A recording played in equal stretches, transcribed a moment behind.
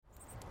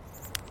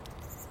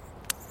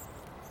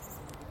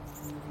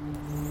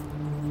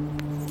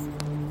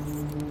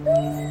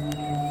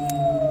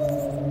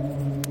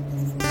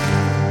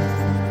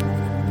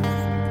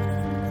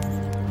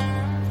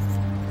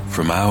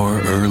from our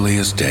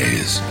earliest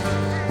days,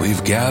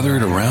 we've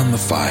gathered around the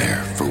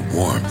fire for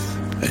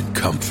warmth and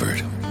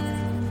comfort.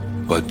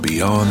 But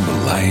beyond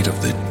the light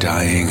of the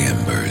dying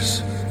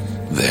embers,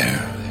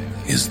 there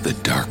is the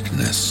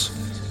darkness.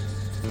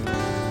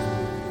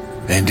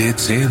 And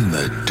it's in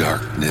the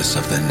darkness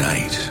of the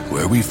night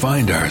where we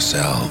find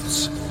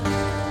ourselves,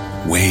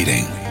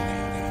 waiting,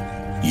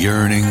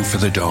 yearning for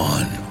the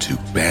dawn to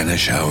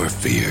banish our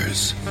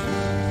fears.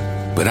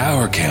 But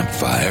our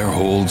campfire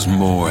holds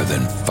more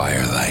than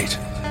firelight.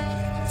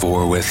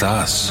 For with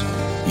us,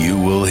 you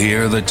will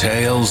hear the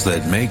tales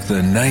that make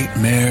the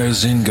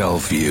nightmares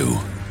engulf you.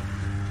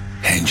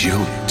 And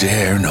you'll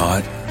dare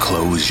not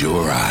close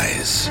your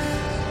eyes.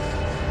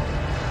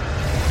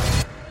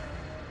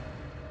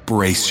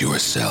 Brace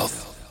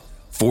yourself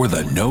for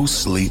the No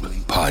Sleep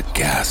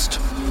Podcast.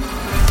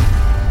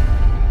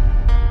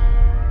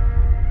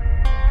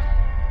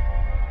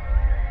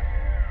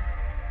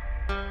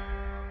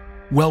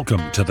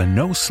 Welcome to the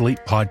No Sleep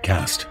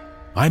Podcast.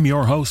 I'm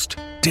your host,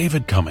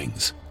 David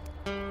Cummings.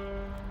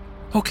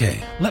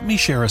 Okay, let me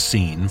share a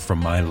scene from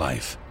my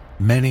life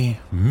many,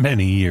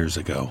 many years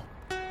ago.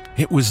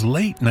 It was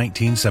late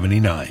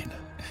 1979.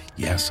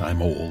 Yes,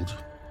 I'm old.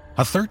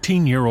 A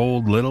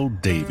 13-year-old little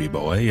Davy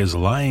boy is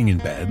lying in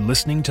bed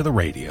listening to the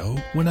radio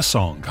when a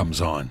song comes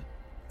on.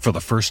 For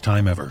the first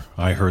time ever,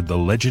 I heard the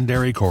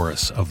legendary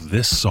chorus of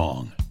this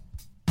song.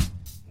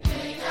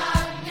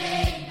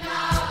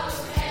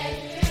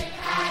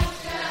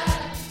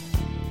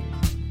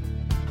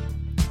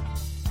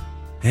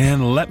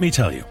 And let me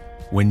tell you,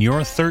 when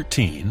you're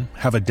 13,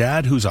 have a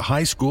dad who's a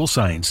high school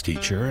science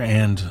teacher,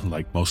 and,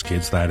 like most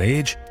kids that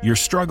age, you're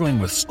struggling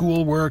with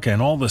schoolwork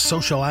and all the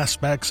social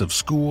aspects of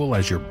school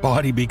as your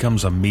body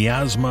becomes a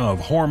miasma of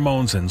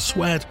hormones and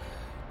sweat,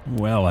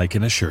 well, I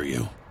can assure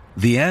you,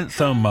 the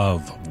anthem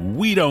of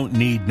 "We Don't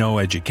Need No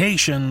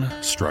Education"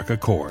 struck a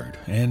chord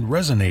and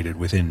resonated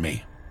within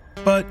me.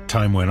 But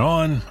time went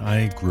on,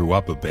 I grew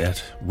up a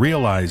bit,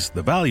 realized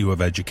the value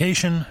of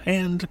education,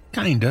 and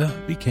kinda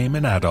became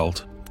an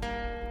adult.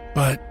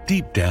 But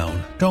deep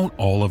down, don't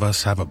all of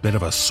us have a bit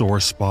of a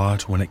sore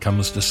spot when it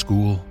comes to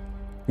school?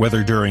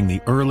 Whether during the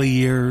early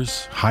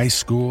years, high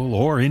school,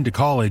 or into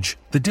college,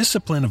 the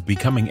discipline of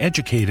becoming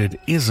educated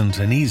isn't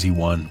an easy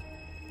one.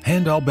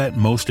 And I'll bet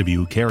most of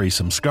you carry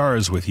some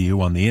scars with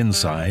you on the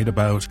inside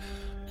about,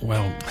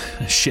 well,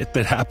 shit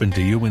that happened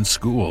to you in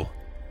school.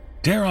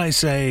 Dare I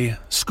say,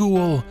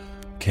 school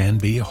can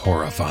be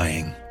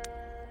horrifying.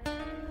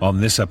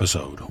 On this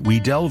episode, we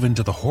delve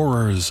into the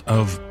horrors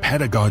of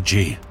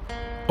pedagogy.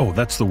 Oh,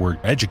 that's the word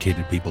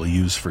educated people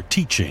use for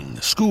teaching,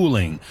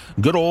 schooling,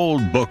 good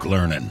old book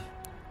learning.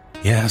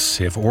 Yes,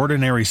 if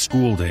ordinary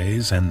school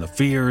days and the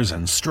fears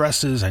and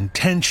stresses and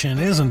tension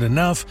isn't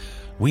enough,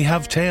 we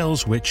have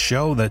tales which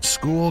show that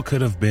school could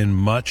have been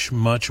much,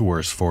 much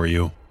worse for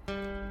you.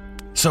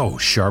 So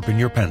sharpen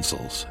your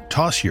pencils,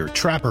 toss your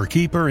Trapper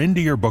Keeper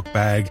into your book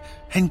bag,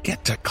 and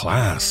get to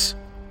class.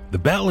 The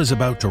bell is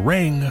about to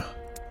ring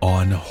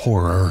on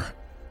horror.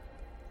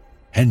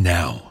 And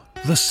now,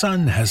 the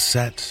sun has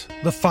set,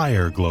 the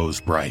fire glows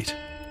bright.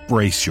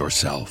 Brace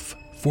yourself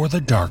for the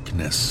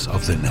darkness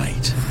of the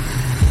night.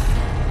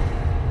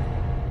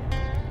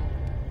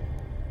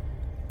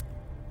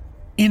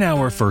 In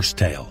our first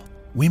tale,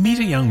 we meet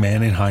a young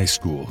man in high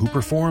school who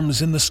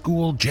performs in the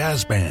school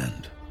jazz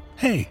band.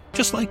 Hey,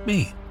 just like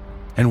me.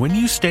 And when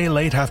you stay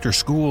late after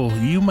school,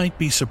 you might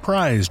be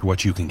surprised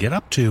what you can get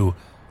up to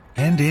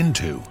and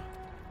into.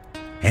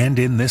 And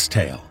in this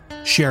tale,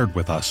 shared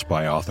with us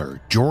by author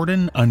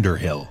Jordan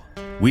Underhill,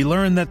 we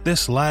learn that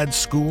this lad's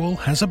school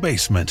has a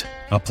basement,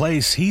 a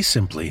place he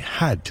simply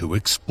had to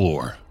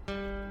explore.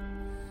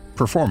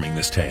 Performing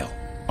this tale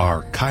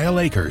are Kyle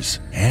Akers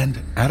and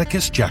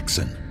Atticus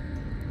Jackson.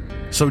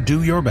 So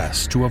do your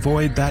best to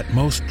avoid that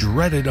most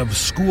dreaded of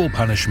school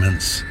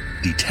punishments,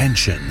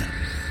 detention.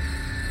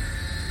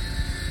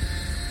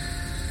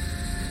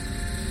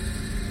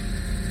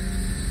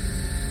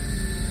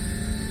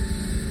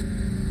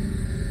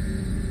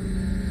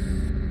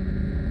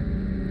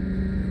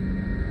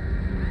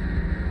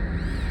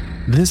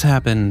 This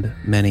happened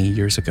many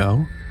years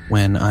ago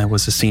when I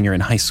was a senior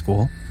in high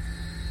school,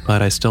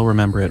 but I still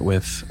remember it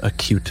with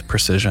acute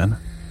precision.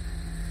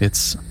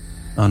 It's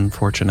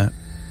unfortunate.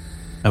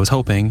 I was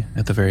hoping,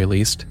 at the very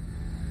least,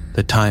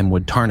 that time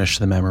would tarnish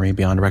the memory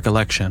beyond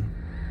recollection.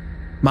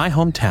 My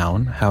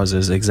hometown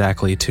houses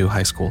exactly two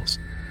high schools,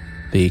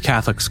 the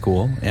Catholic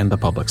school and the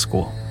public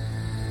school.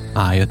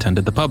 I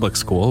attended the public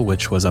school,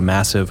 which was a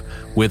massive,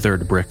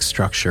 withered brick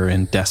structure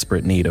in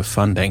desperate need of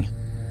funding.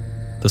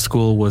 The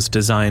school was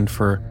designed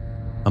for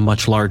a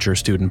much larger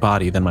student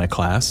body than my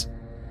class.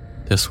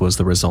 This was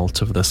the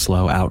result of the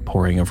slow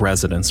outpouring of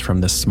residents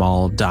from this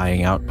small,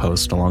 dying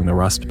outpost along the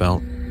Rust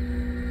Belt.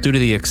 Due to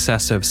the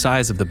excessive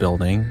size of the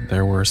building,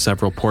 there were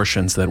several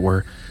portions that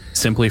were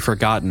simply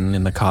forgotten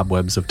in the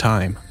cobwebs of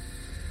time.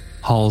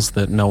 Halls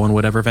that no one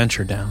would ever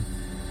venture down.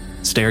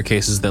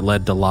 Staircases that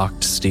led to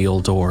locked steel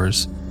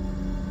doors.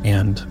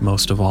 And,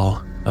 most of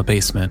all, a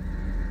basement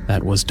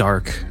that was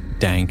dark,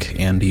 dank,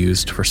 and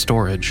used for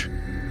storage.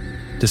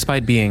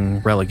 Despite being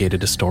relegated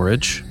to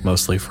storage,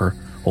 mostly for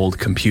old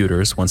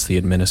computers once the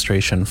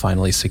administration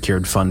finally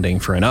secured funding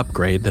for an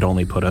upgrade that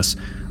only put us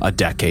a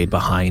decade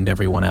behind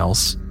everyone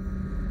else,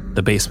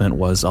 the basement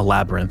was a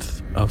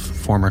labyrinth of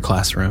former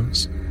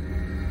classrooms.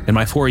 In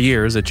my 4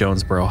 years at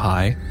Jonesboro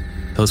High,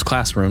 those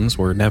classrooms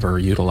were never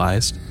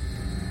utilized.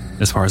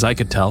 As far as I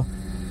could tell,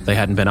 they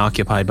hadn't been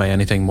occupied by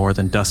anything more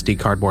than dusty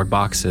cardboard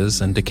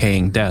boxes and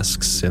decaying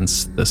desks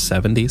since the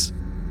 70s.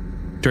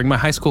 During my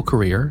high school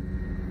career,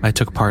 I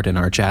took part in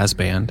our jazz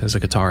band as a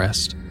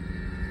guitarist.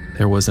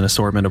 There was an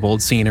assortment of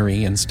old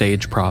scenery and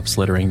stage props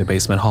littering the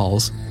basement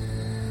halls,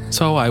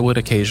 so I would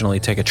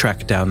occasionally take a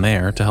trek down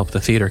there to help the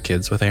theater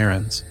kids with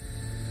errands.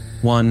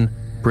 One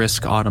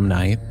brisk autumn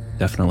night,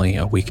 definitely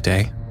a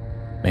weekday,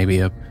 maybe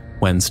a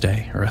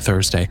Wednesday or a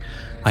Thursday,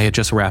 I had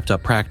just wrapped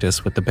up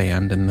practice with the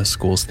band in the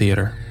school's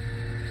theater.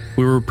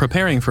 We were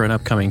preparing for an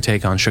upcoming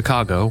take on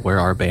Chicago, where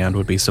our band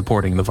would be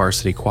supporting the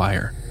varsity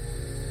choir.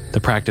 The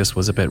practice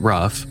was a bit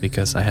rough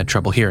because I had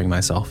trouble hearing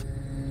myself.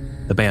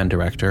 The band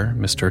director,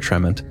 Mr.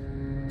 Tremont,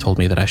 told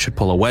me that I should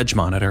pull a wedge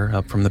monitor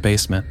up from the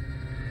basement.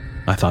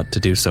 I thought to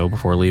do so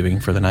before leaving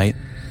for the night,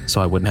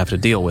 so I wouldn't have to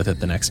deal with it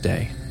the next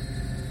day.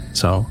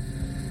 So,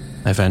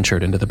 I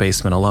ventured into the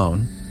basement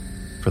alone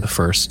for the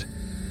first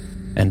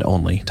and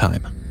only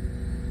time.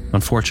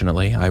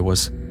 Unfortunately, I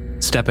was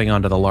stepping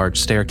onto the large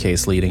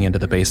staircase leading into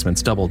the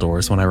basement's double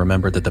doors when I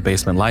remembered that the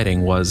basement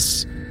lighting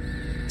was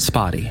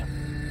spotty.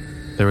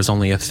 There was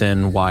only a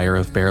thin wire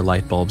of bare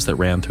light bulbs that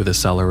ran through the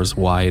cellar's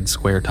wide,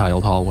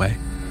 square-tiled hallway.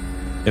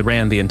 It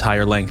ran the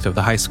entire length of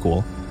the high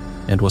school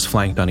and was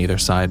flanked on either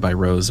side by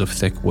rows of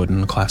thick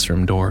wooden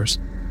classroom doors.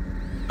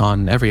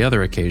 On every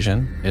other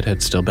occasion, it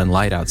had still been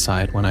light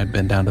outside when I'd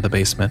been down to the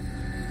basement,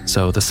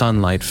 so the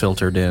sunlight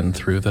filtered in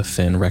through the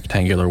thin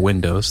rectangular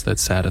windows that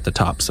sat at the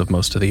tops of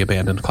most of the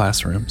abandoned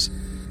classrooms.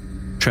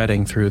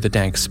 Treading through the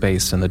dank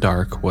space in the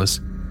dark was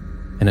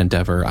an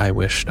endeavor I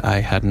wished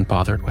I hadn't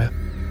bothered with.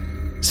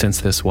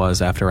 Since this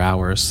was after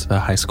hours, the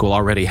high school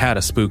already had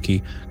a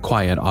spooky,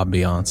 quiet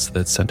ambiance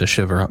that sent a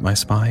shiver up my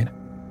spine.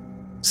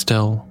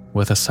 Still,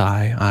 with a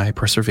sigh, I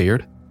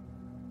persevered,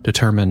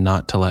 determined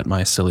not to let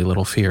my silly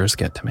little fears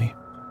get to me.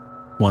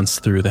 Once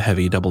through the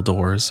heavy double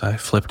doors, I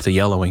flipped the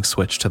yellowing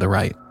switch to the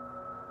right.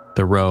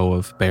 The row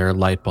of bare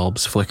light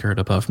bulbs flickered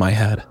above my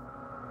head.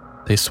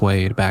 They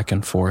swayed back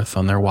and forth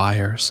on their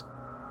wires,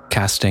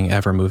 casting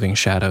ever-moving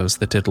shadows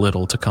that did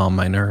little to calm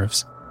my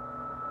nerves.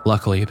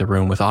 Luckily, the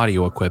room with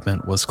audio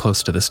equipment was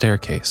close to the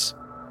staircase,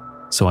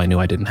 so I knew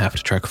I didn't have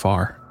to trek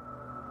far.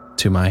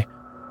 To my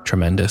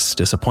tremendous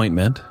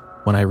disappointment,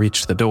 when I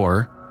reached the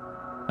door,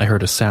 I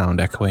heard a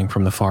sound echoing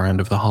from the far end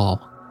of the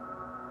hall.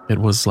 It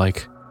was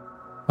like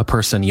a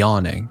person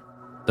yawning,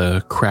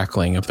 the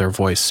crackling of their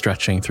voice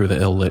stretching through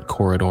the ill-lit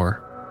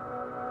corridor.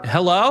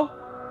 "Hello?"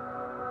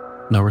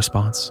 No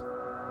response.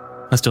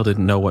 I still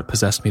didn't know what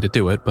possessed me to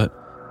do it, but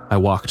I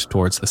walked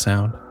towards the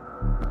sound,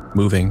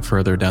 moving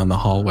further down the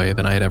hallway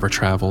than I had ever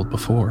traveled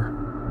before.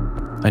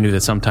 I knew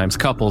that sometimes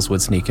couples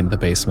would sneak into the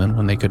basement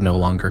when they could no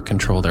longer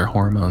control their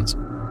hormones,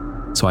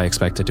 so I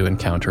expected to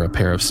encounter a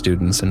pair of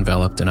students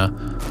enveloped in a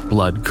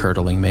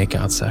blood-curdling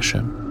makeout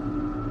session.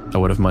 I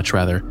would have much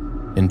rather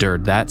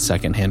endured that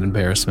secondhand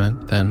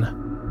embarrassment than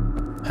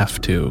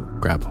have to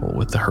grapple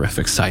with the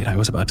horrific sight I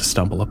was about to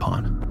stumble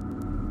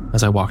upon.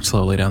 As I walked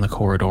slowly down the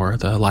corridor,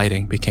 the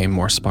lighting became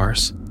more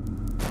sparse.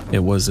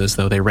 It was as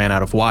though they ran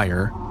out of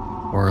wire,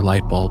 or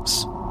light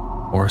bulbs,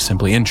 or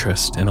simply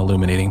interest in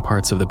illuminating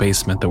parts of the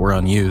basement that were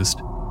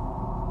unused.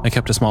 I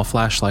kept a small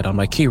flashlight on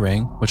my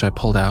keyring, which I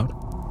pulled out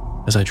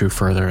as I drew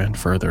further and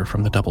further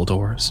from the double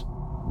doors.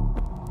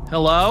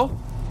 "Hello?"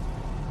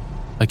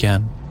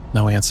 Again,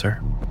 no answer.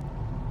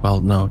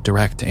 Well, no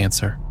direct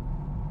answer.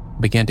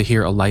 I began to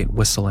hear a light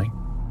whistling,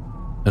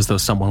 as though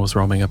someone was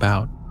roaming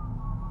about,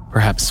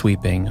 perhaps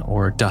sweeping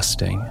or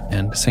dusting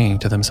and singing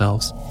to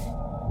themselves.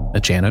 A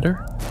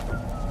janitor?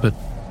 But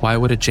why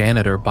would a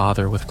janitor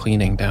bother with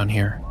cleaning down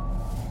here?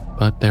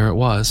 But there it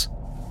was,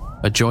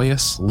 a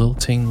joyous,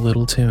 lilting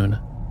little tune.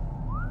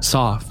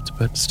 Soft,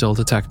 but still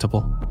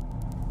detectable.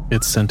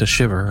 It sent a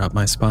shiver up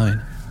my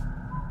spine.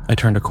 I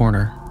turned a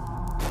corner.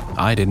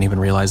 I didn't even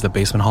realize the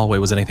basement hallway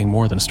was anything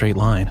more than a straight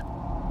line,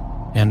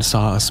 and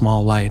saw a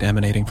small light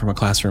emanating from a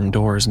classroom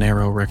door's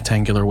narrow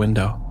rectangular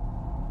window.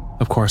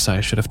 Of course,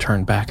 I should have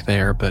turned back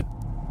there, but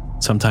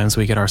sometimes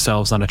we get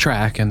ourselves on a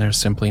track and there's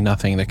simply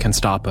nothing that can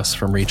stop us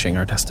from reaching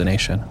our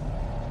destination.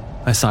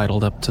 I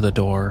sidled up to the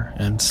door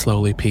and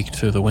slowly peeked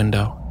through the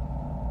window.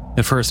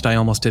 At first, I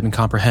almost didn't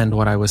comprehend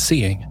what I was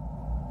seeing.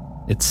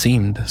 It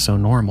seemed so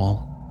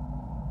normal.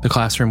 The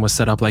classroom was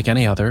set up like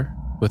any other,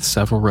 with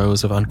several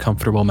rows of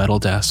uncomfortable metal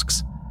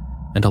desks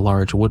and a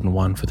large wooden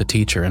one for the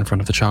teacher in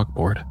front of the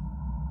chalkboard.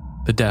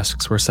 The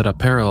desks were set up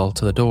parallel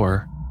to the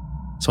door,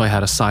 so I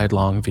had a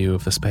sidelong view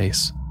of the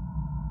space.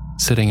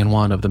 Sitting in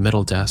one of the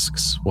middle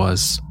desks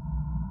was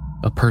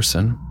a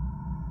person.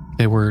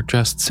 They were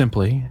dressed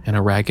simply in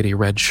a raggedy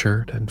red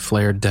shirt and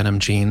flared denim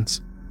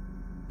jeans.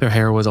 Their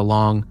hair was a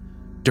long,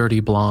 dirty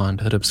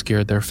blonde that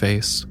obscured their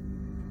face.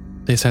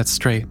 They sat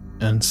straight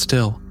and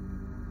still,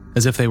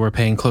 as if they were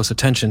paying close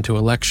attention to a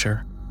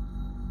lecture.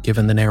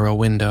 Given the narrow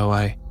window,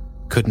 I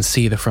couldn't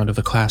see the front of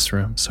the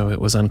classroom, so it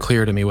was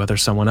unclear to me whether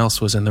someone else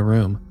was in the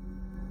room.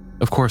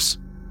 Of course,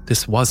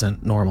 this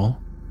wasn't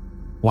normal.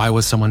 Why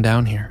was someone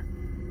down here?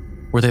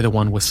 Were they the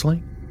one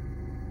whistling?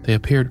 They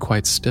appeared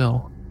quite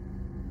still,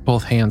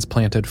 both hands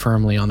planted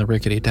firmly on the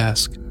rickety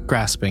desk,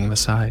 grasping the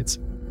sides.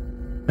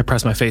 I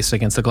pressed my face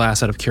against the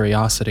glass out of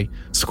curiosity,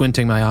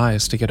 squinting my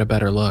eyes to get a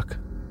better look.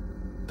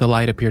 The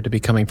light appeared to be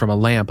coming from a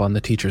lamp on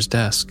the teacher's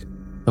desk,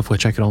 of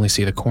which I could only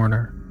see the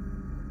corner.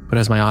 But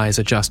as my eyes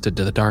adjusted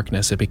to the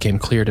darkness, it became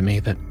clear to me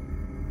that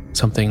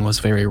something was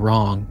very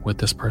wrong with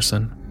this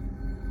person.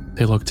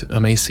 They looked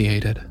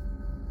emaciated.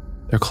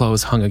 Their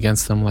clothes hung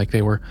against them like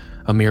they were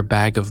a mere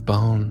bag of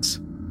bones.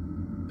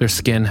 Their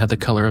skin had the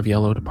color of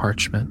yellowed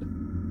parchment.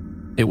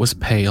 It was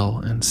pale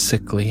and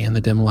sickly in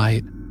the dim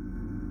light,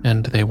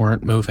 and they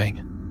weren't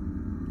moving.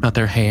 Not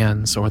their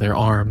hands or their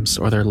arms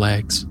or their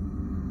legs.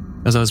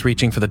 As I was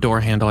reaching for the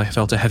door handle, I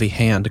felt a heavy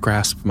hand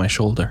grasp my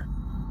shoulder.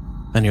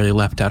 I nearly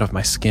leapt out of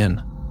my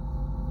skin.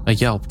 I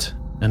yelped,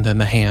 and then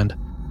the hand,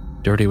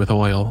 dirty with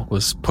oil,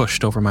 was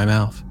pushed over my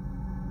mouth.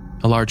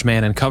 A large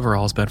man in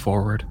coveralls bent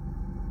forward.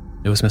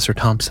 It was Mr.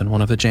 Thompson,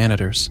 one of the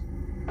janitors.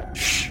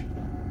 Shh.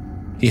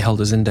 He held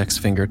his index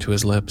finger to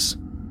his lips.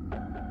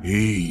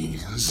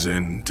 He's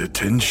in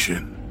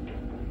detention.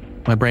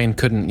 My brain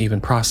couldn't even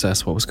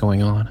process what was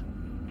going on.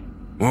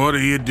 What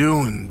are you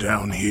doing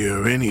down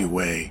here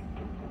anyway?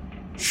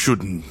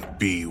 Shouldn't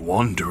be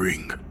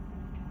wandering.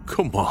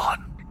 Come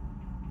on.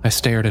 I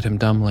stared at him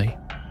dumbly.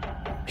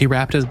 He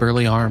wrapped his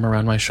burly arm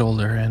around my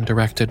shoulder and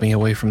directed me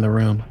away from the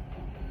room.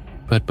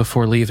 But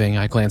before leaving,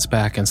 I glanced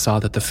back and saw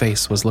that the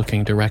face was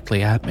looking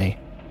directly at me.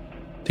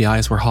 The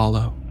eyes were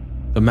hollow,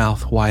 the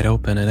mouth wide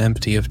open and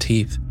empty of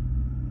teeth.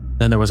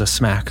 Then there was a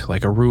smack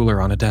like a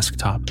ruler on a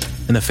desktop,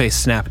 and the face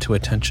snapped to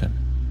attention,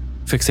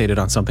 fixated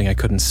on something I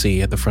couldn't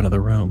see at the front of the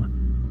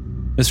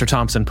room. Mr.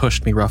 Thompson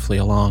pushed me roughly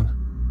along.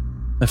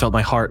 I felt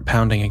my heart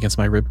pounding against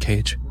my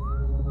ribcage.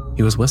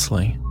 He was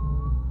whistling.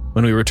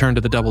 When we returned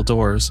to the double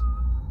doors,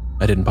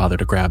 I didn't bother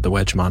to grab the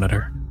wedge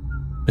monitor.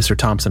 Mr.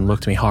 Thompson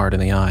looked me hard in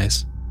the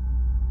eyes.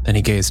 Then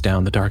he gazed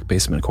down the dark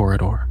basement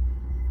corridor.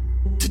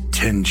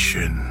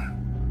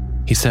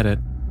 Detention. He said it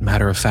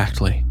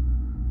matter-of-factly,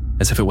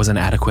 as if it was an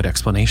adequate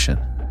explanation.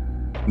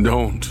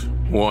 Don't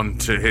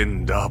want to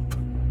end up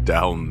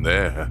down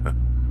there.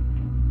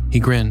 He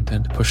grinned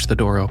and pushed the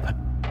door open,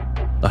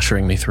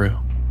 ushering me through.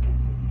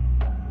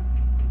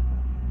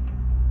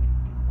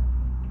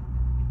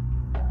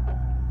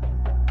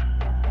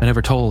 I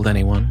never told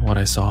anyone what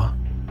I saw.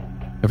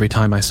 Every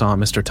time I saw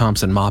Mr.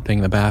 Thompson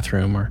mopping the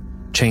bathroom or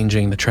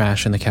changing the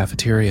trash in the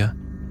cafeteria,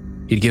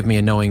 he'd give me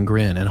a knowing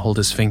grin and hold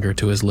his finger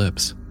to his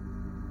lips.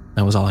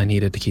 That was all I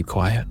needed to keep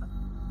quiet.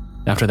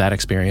 After that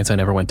experience, I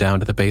never went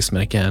down to the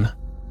basement again.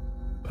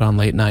 But on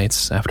late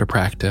nights, after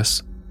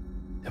practice,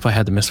 if I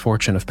had the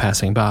misfortune of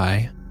passing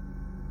by,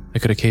 I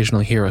could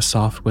occasionally hear a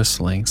soft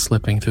whistling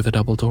slipping through the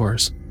double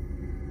doors.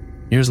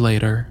 Years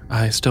later,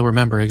 I still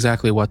remember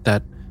exactly what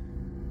that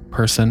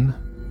person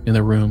in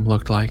the room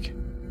looked like.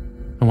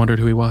 I wondered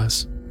who he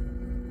was.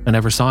 I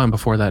never saw him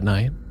before that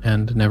night,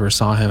 and never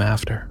saw him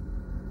after.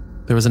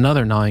 There was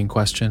another gnawing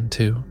question,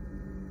 too.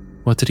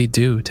 What did he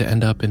do to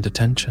end up in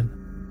detention?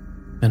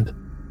 And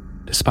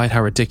despite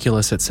how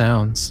ridiculous it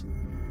sounds,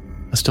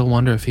 I still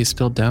wonder if he's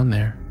still down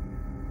there,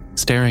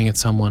 staring at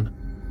someone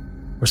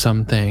or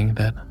something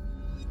that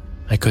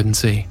I couldn't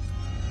see.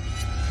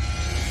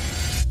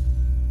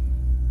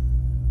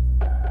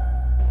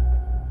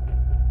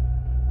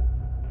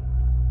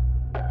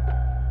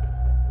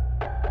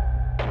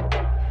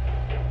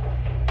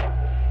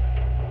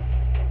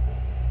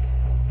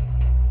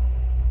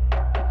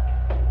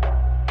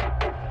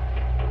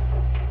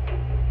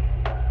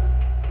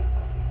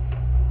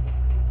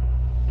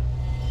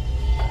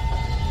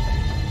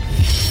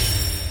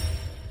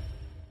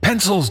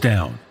 Pencils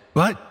down,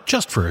 but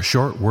just for a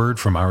short word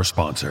from our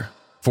sponsor.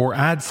 For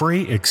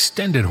ad-free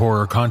extended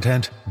horror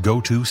content, go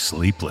to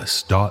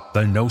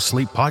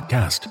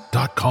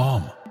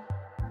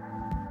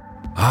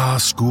sleepless.thenosleeppodcast.com.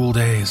 School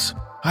days.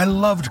 I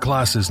loved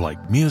classes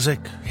like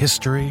music,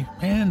 history,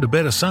 and a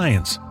bit of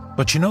science.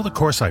 But you know the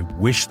course I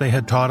wish they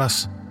had taught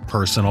us?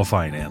 Personal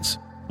finance.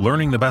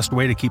 Learning the best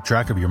way to keep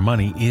track of your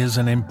money is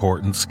an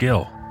important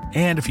skill.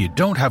 And if you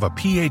don't have a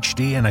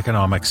PhD in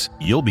economics,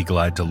 you'll be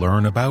glad to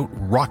learn about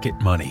Rocket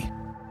Money.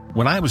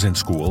 When I was in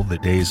school, the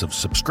days of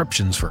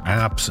subscriptions for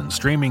apps and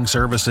streaming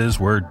services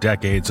were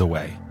decades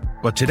away.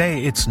 But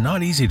today, it's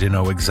not easy to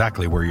know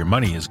exactly where your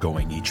money is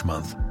going each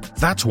month.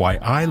 That's why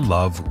I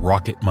love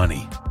Rocket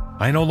Money.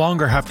 I no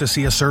longer have to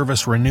see a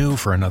service renew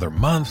for another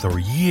month or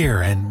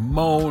year and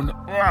moan,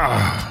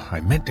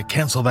 I meant to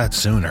cancel that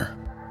sooner.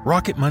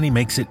 Rocket Money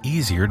makes it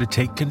easier to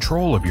take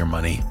control of your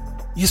money.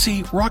 You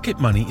see, Rocket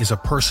Money is a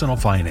personal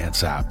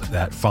finance app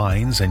that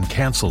finds and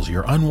cancels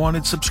your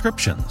unwanted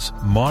subscriptions,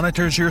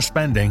 monitors your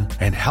spending,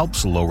 and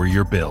helps lower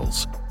your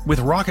bills.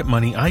 With Rocket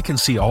Money, I can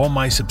see all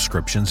my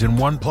subscriptions in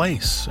one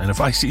place, and if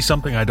I see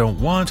something I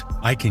don't want,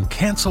 I can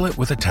cancel it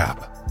with a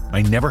tap.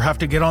 I never have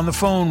to get on the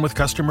phone with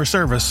customer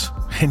service.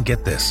 And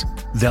get this,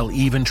 they'll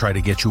even try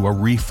to get you a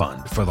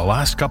refund for the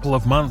last couple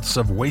of months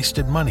of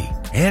wasted money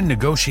and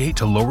negotiate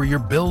to lower your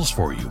bills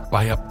for you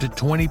by up to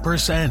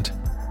 20%.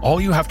 All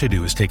you have to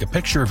do is take a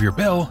picture of your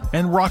bill,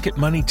 and Rocket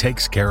Money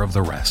takes care of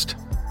the rest.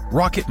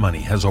 Rocket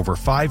Money has over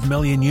 5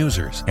 million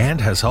users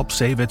and has helped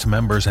save its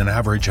members an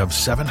average of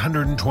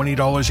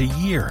 $720 a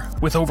year,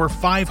 with over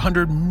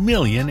 500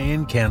 million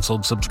in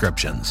canceled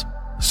subscriptions.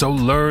 So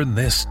learn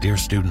this, dear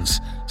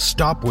students.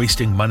 Stop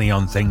wasting money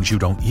on things you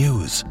don't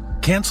use.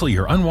 Cancel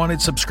your unwanted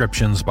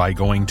subscriptions by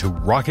going to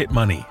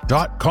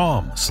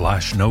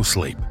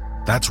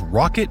rocketmoney.com/nosleep. That's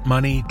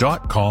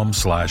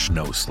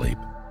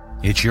rocketmoney.com/nosleep.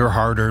 It's your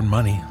hard-earned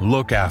money.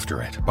 Look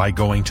after it by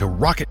going to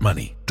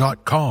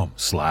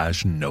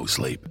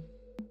rocketmoney.com/nosleep.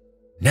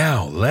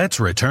 Now, let's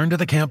return to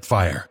the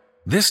campfire.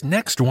 This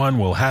next one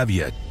will have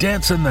you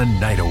dancing the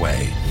night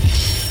away.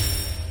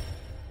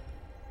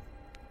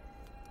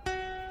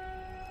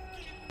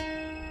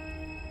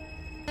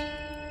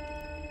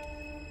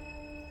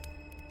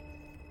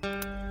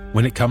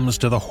 When it comes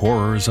to the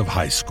horrors of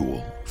high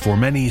school, for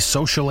many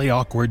socially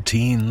awkward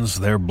teens,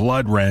 their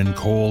blood ran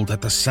cold at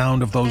the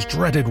sound of those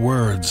dreaded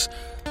words,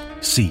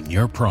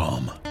 senior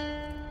prom.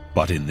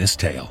 But in this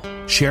tale,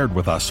 shared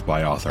with us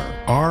by author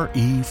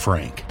R.E.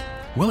 Frank,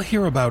 we'll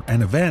hear about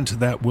an event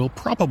that will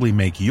probably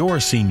make your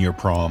senior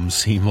prom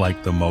seem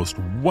like the most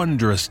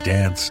wondrous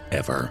dance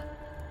ever.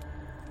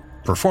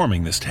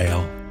 Performing this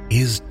tale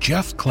is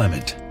Jeff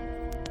Clement.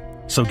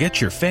 So get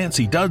your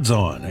fancy duds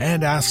on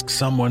and ask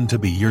someone to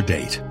be your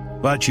date.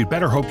 But you'd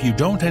better hope you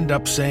don't end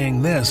up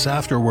saying this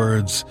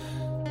afterwards.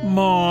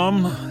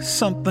 Mom,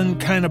 something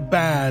kind of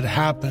bad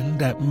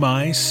happened at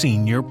my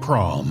senior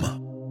prom.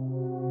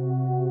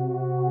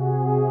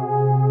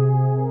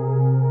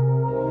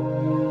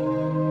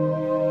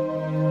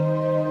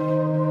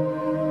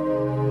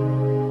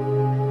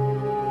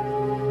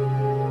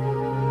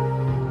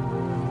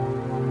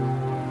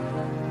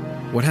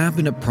 What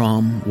happened at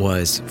prom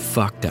was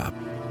fucked up.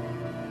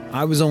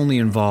 I was only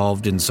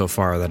involved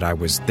insofar that I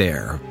was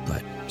there,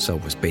 but so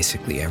was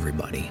basically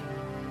everybody.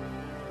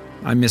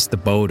 I missed the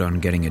boat on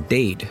getting a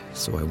date,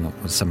 so I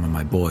went with some of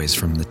my boys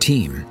from the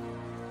team.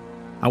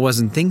 I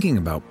wasn't thinking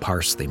about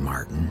Parsley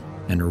Martin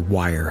and her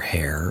wire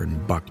hair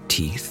and buck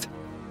teeth.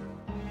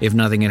 If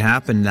nothing had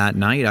happened that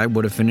night, I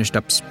would have finished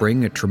up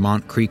spring at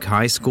Tremont Creek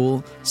High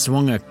School,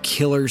 swung a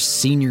killer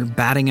senior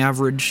batting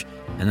average,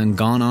 and then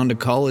gone on to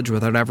college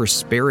without ever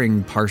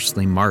sparing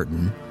Parsley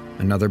Martin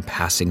another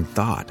passing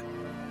thought.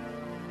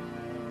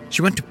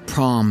 She went to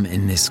prom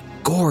in this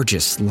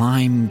gorgeous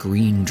lime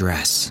green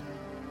dress.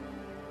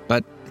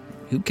 But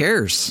who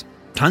cares?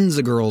 Tons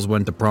of girls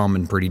went to prom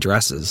in pretty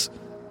dresses.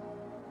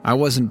 I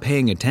wasn't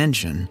paying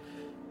attention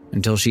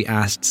until she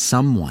asked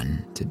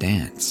someone to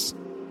dance.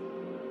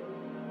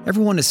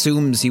 Everyone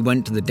assumes he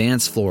went to the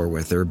dance floor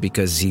with her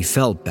because he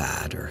felt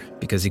bad or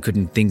because he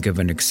couldn't think of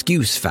an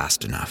excuse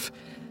fast enough.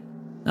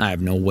 I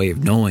have no way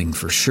of knowing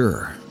for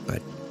sure,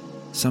 but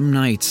some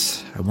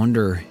nights I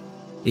wonder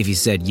if he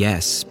said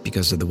yes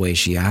because of the way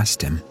she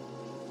asked him.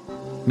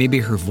 Maybe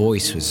her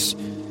voice was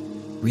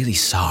really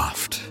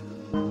soft,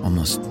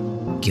 almost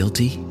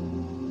guilty.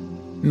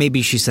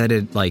 Maybe she said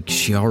it like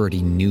she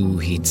already knew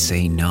he'd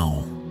say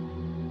no.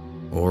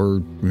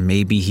 Or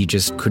maybe he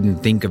just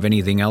couldn't think of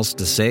anything else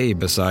to say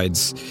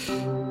besides,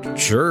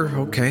 sure,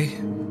 okay.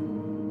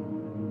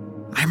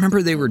 I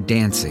remember they were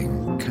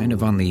dancing, kind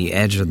of on the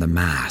edge of the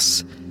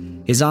mass.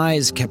 His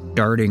eyes kept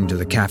darting to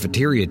the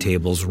cafeteria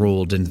tables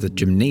rolled into the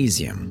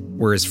gymnasium,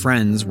 where his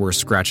friends were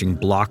scratching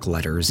block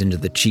letters into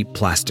the cheap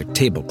plastic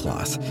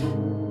tablecloth.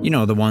 You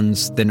know, the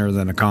ones thinner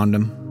than a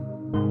condom.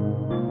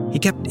 He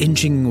kept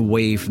inching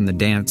away from the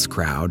dance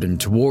crowd and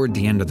toward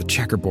the end of the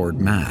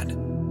checkerboard mat.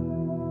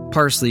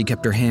 Parsley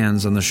kept her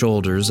hands on the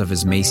shoulders of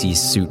his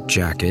Macy's suit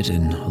jacket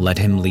and let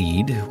him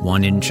lead,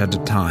 1 inch at a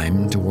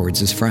time, towards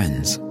his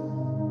friends.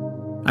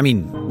 I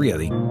mean,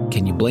 really,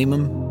 can you blame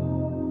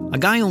him? A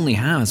guy only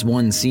has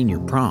one senior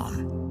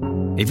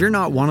prom. If you're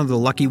not one of the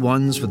lucky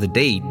ones with a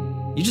date,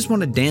 you just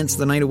want to dance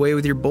the night away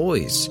with your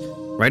boys.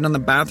 Right on the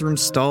bathroom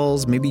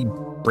stalls, maybe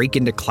break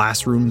into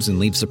classrooms and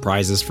leave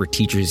surprises for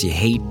teachers you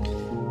hate.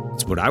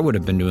 It's what I would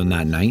have been doing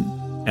that night,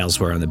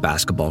 elsewhere on the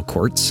basketball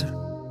courts.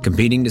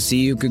 Competing to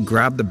see who could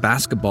grab the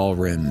basketball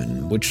rim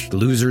and which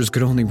losers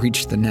could only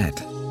reach the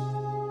net.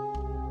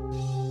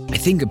 I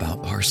think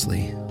about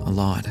Parsley a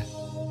lot.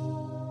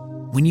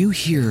 When you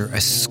hear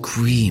a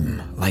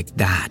scream like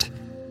that,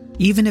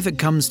 even if it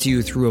comes to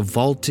you through a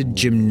vaulted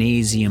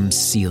gymnasium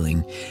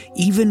ceiling,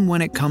 even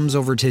when it comes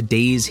over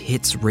today's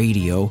hits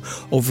radio,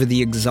 over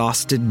the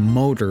exhausted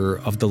motor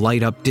of the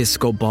light-up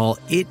disco ball,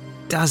 it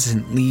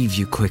doesn't leave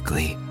you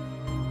quickly.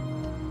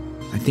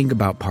 I think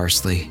about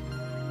Parsley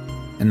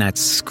and that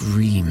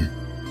scream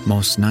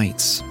most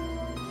nights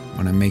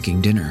when I'm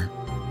making dinner,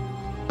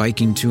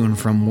 biking to and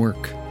from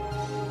work,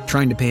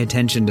 trying to pay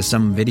attention to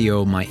some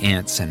video my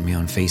aunt sent me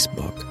on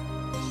Facebook.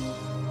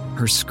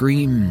 Her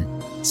scream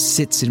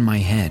sits in my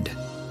head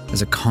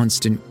as a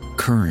constant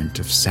current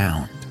of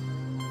sound.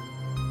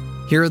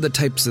 Here are the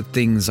types of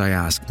things I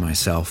ask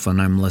myself when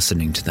I'm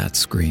listening to that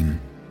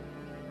scream.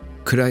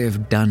 Could I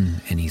have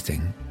done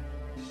anything?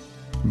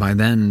 By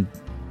then,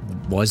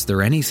 was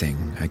there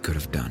anything I could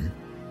have done?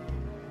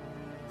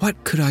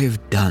 What could I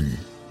have done?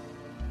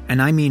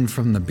 And I mean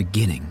from the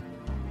beginning.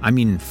 I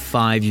mean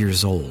 5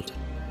 years old.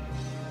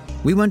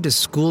 We went to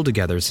school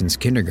together since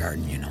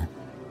kindergarten, you know.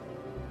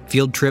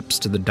 Field trips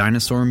to the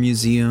dinosaur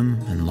museum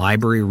and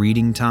library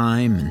reading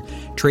time and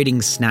trading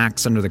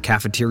snacks under the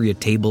cafeteria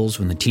tables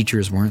when the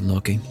teachers weren't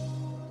looking.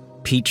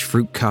 Peach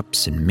fruit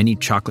cups and mini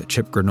chocolate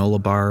chip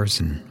granola bars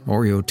and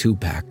Oreo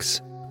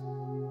 2-packs.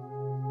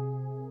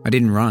 I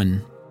didn't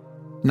run.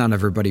 Not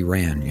everybody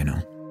ran, you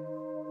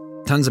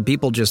know. Tons of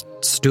people just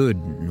stood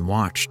and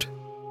watched.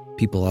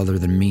 People other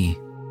than me.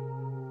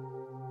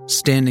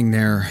 Standing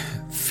there,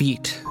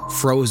 feet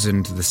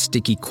frozen to the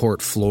sticky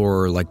court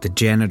floor like the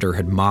janitor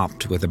had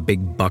mopped with a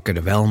big bucket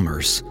of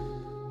Elmer's.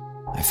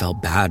 I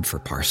felt bad for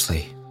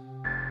Parsley.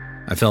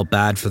 I felt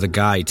bad for the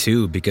guy,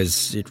 too,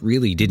 because it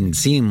really didn't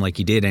seem like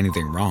he did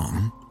anything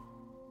wrong.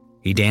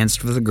 He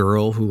danced with a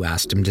girl who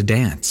asked him to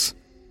dance.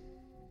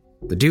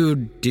 The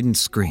dude didn't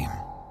scream.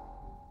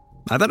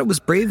 I thought it was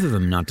brave of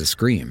him not to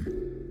scream.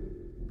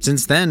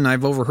 Since then,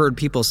 I've overheard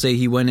people say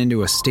he went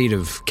into a state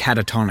of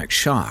catatonic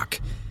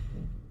shock.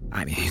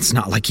 I mean, it's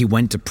not like he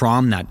went to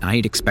prom that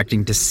night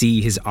expecting to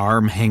see his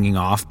arm hanging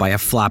off by a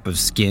flap of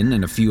skin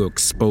and a few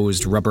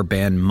exposed rubber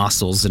band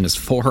muscles in his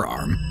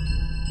forearm.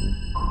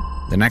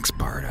 The next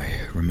part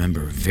I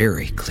remember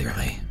very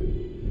clearly.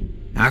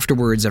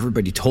 Afterwards,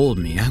 everybody told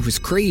me I was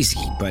crazy,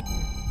 but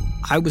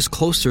I was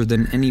closer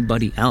than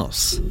anybody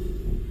else.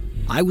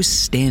 I was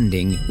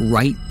standing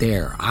right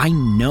there. I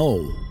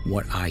know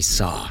what I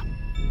saw.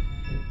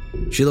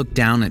 She looked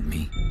down at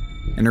me,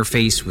 and her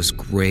face was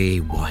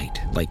gray-white,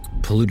 like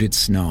polluted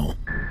snow.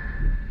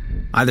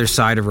 Either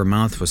side of her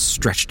mouth was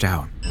stretched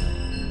out.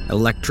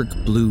 Electric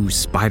blue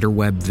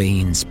spiderweb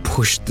veins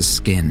pushed the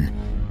skin,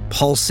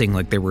 pulsing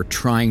like they were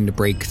trying to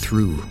break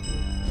through.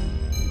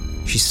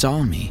 She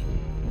saw me,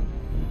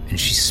 and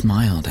she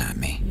smiled at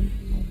me.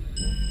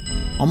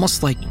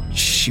 Almost like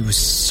she was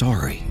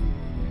sorry.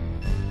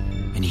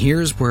 And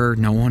here's where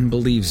no one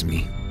believes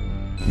me.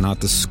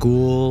 Not the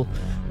school,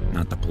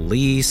 not the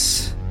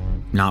police,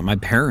 not my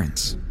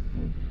parents.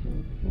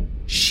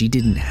 She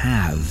didn't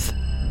have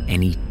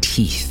any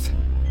teeth.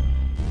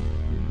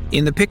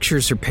 In the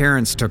pictures her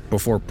parents took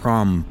before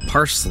prom,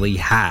 Parsley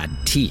had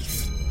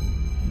teeth.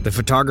 The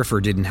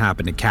photographer didn't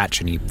happen to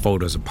catch any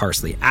photos of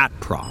Parsley at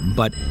prom,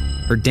 but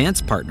her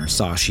dance partner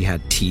saw she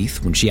had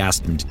teeth when she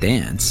asked him to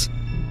dance.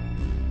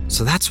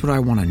 So that's what I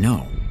want to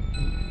know.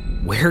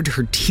 Where'd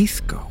her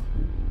teeth go?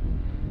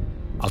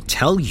 I'll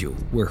tell you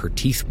where her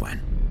teeth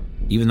went,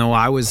 even though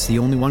I was the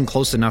only one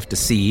close enough to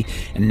see,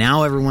 and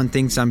now everyone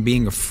thinks I'm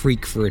being a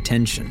freak for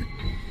attention.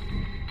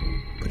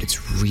 But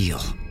it's real.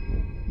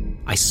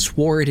 I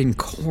swore it in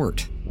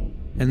court,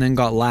 and then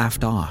got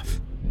laughed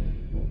off.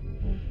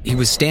 He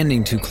was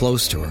standing too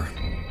close to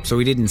her, so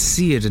he didn't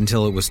see it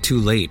until it was too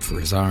late for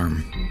his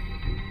arm.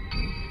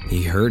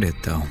 He heard it,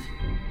 though.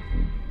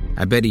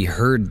 I bet he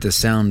heard the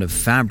sound of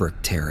fabric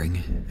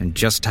tearing and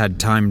just had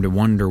time to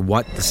wonder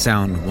what the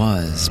sound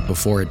was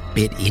before it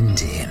bit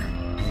into him.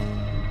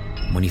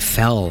 When he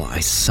fell, I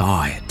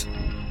saw it.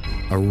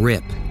 A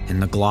rip in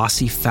the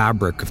glossy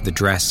fabric of the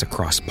dress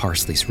across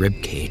Parsley's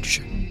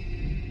ribcage.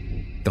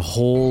 The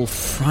whole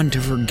front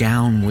of her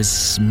gown was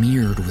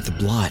smeared with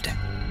blood.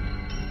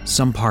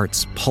 Some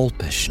parts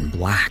pulpish and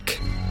black.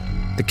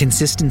 The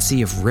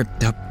consistency of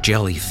ripped up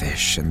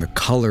jellyfish and the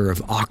color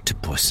of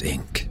octopus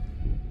ink.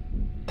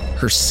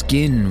 Her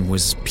skin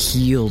was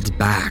peeled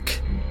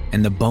back,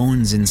 and the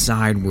bones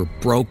inside were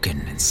broken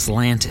and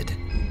slanted,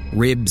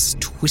 ribs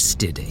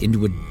twisted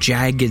into a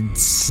jagged,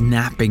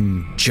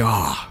 snapping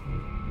jaw.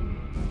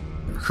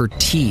 Her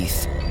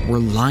teeth were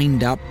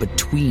lined up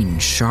between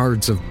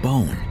shards of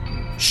bone,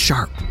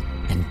 sharp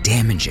and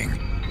damaging,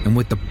 and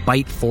with the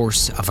bite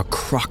force of a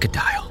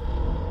crocodile.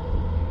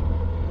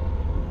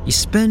 You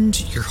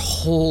spend your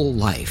whole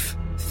life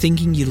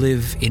thinking you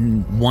live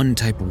in one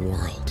type of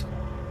world.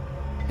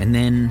 And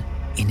then,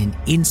 in an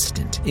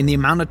instant, in the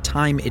amount of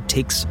time it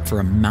takes for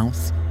a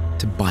mouth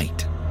to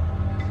bite,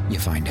 you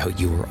find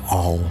out you were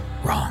all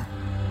wrong.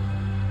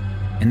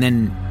 And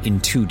then, in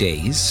 2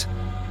 days,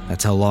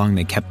 that's how long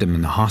they kept him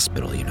in the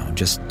hospital,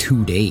 just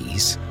 2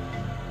 days.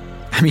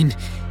 I mean,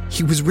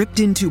 he was ripped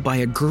into by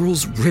a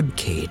girl's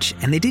ribcage,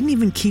 and they didn't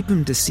even keep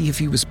him to see if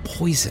he was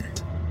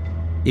poisoned,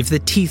 if the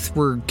teeth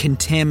were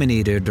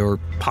contaminated or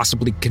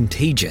possibly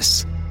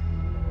contagious.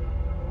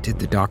 Did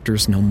the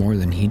doctors know more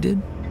than he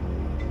did?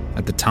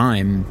 At the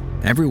time,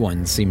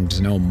 everyone seemed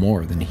to know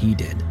more than he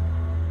did.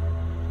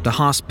 The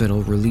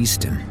hospital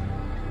released him.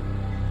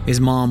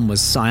 His mom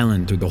was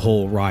silent through the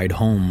whole ride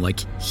home, like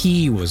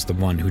he was the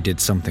one who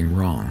did something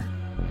wrong.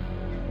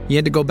 He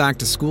had to go back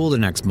to school the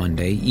next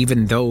Monday,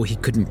 even though he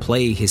couldn't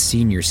play his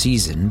senior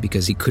season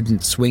because he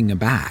couldn't swing a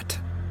bat.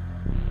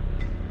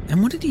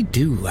 And what did he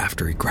do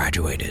after he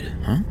graduated,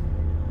 huh?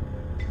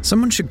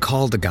 Someone should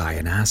call the guy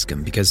and ask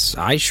him, because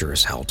I sure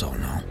as hell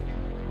don't know.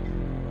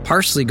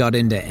 Parsley got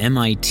into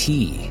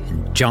MIT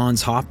and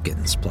Johns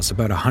Hopkins, plus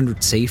about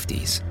 100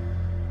 safeties.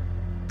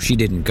 She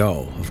didn't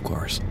go, of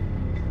course.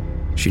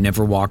 She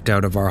never walked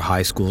out of our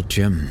high school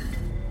gym.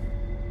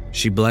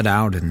 She bled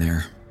out in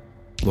there,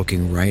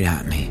 looking right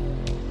at me.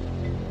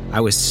 I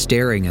was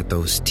staring at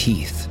those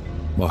teeth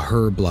while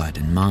her blood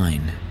and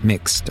mine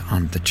mixed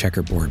on the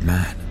checkerboard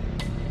mat.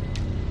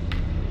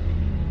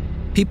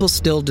 People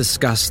still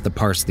discuss the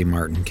Parsley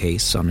Martin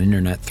case on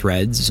internet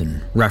threads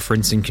and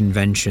reference in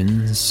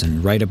conventions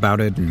and write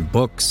about it in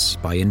books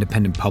by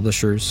independent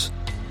publishers.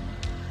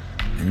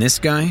 And this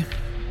guy,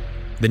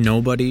 the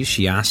nobody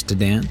she asked to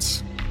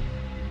dance,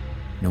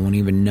 no one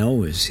even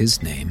knows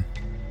his name.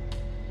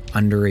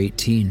 Under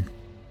 18.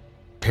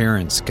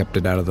 Parents kept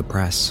it out of the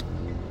press.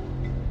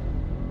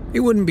 It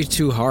wouldn't be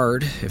too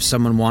hard if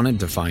someone wanted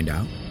to find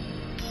out.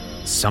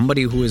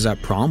 Somebody who was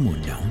at prom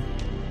would know.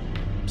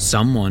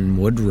 Someone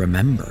would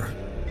remember.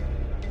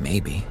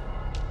 Maybe.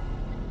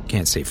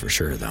 Can't say for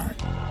sure, though.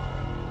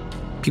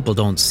 People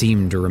don't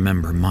seem to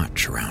remember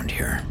much around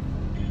here.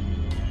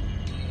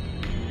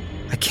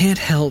 I can't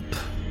help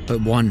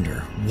but wonder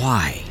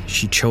why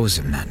she chose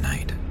him that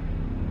night.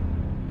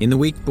 In the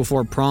week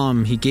before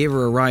prom, he gave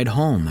her a ride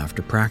home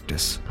after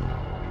practice.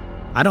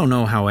 I don't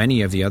know how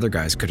any of the other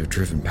guys could have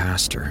driven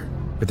past her,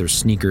 with her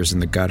sneakers in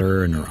the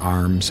gutter and her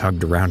arms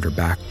hugged around her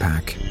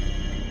backpack.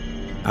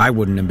 I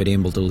wouldn't have been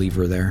able to leave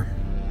her there.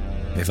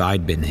 If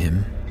I'd been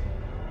him,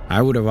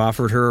 I would have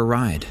offered her a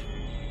ride.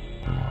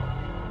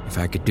 If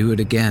I could do it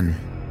again,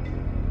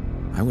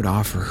 I would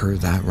offer her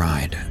that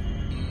ride.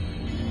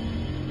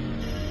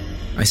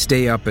 I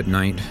stay up at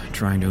night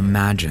trying to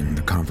imagine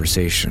the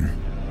conversation.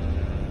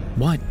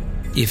 What,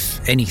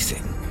 if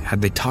anything,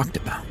 had they talked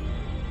about?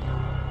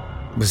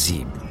 Was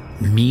he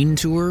mean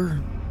to her?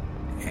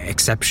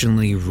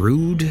 Exceptionally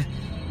rude?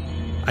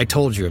 I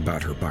told you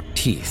about her buck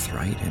teeth,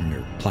 right? And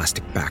her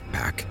plastic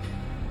backpack.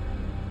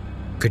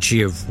 Could she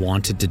have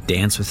wanted to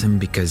dance with him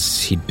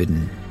because he'd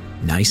been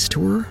nice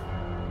to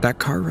her that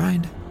car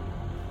ride?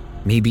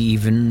 Maybe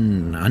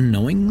even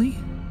unknowingly?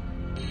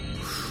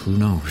 Who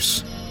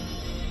knows?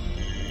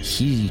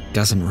 He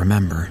doesn't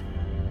remember,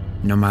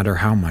 no matter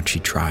how much he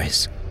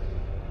tries.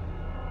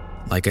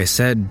 Like I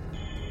said,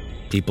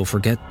 people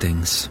forget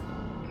things.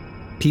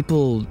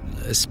 People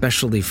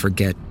especially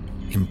forget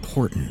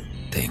important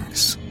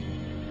things.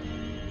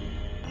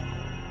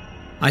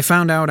 I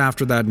found out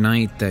after that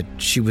night that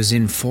she was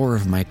in 4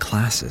 of my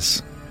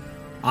classes.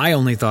 I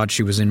only thought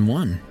she was in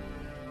 1.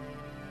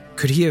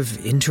 Could he have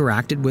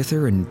interacted with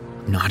her and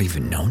not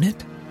even known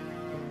it?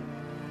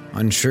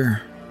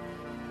 Unsure.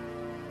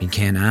 He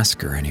can't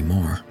ask her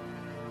anymore.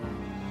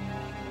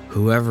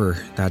 Whoever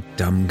that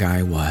dumb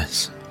guy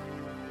was,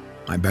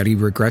 I bet he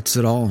regrets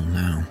it all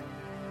now.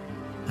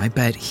 I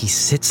bet he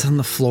sits on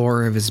the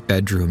floor of his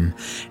bedroom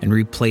and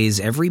replays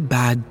every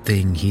bad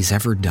thing he's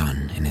ever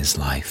done in his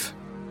life.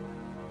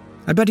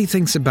 I bet he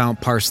thinks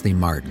about Parsley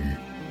Martin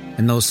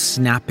and those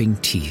snapping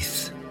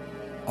teeth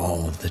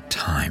all the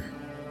time.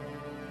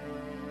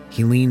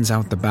 He leans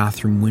out the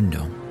bathroom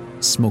window,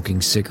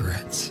 smoking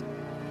cigarettes,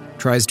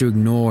 tries to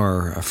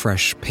ignore a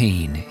fresh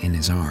pain in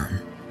his arm.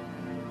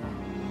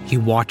 He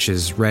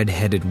watches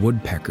red-headed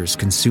woodpeckers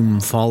consume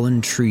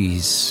fallen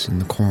trees in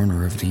the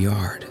corner of the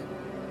yard.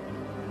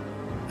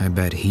 I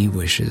bet he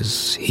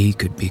wishes he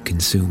could be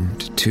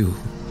consumed too,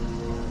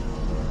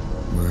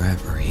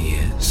 wherever he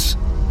is.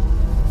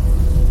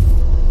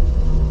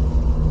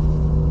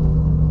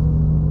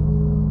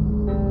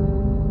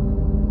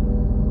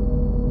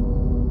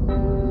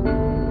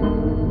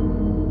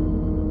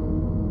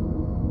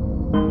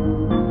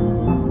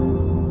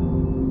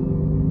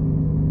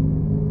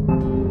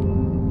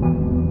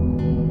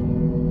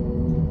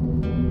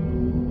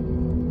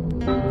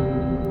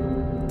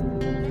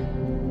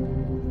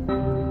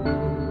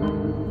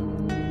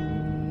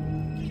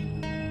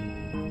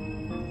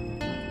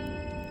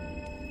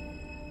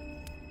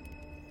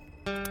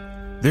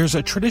 There's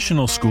a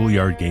traditional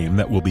schoolyard game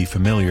that will be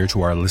familiar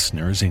to our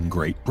listeners in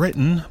Great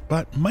Britain,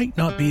 but might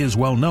not be as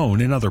well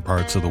known in other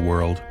parts of the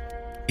world.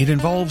 It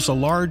involves a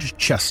large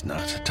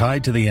chestnut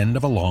tied to the end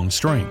of a long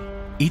string.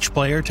 Each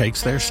player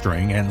takes their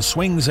string and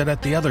swings it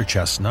at the other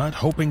chestnut,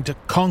 hoping to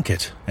conk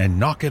it and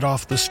knock it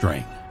off the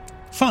string.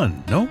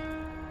 Fun, no?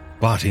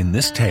 But in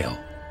this tale,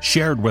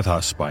 shared with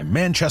us by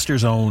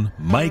Manchester's own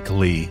Mike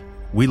Lee,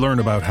 we learn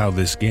about how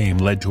this game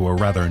led to a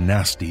rather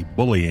nasty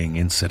bullying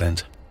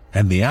incident.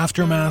 And the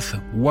aftermath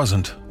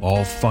wasn't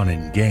all fun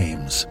and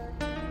games.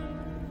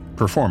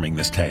 Performing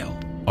this tale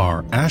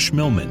are Ash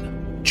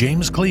Millman,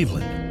 James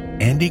Cleveland,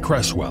 Andy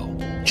Cresswell,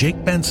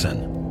 Jake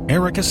Benson,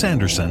 Erica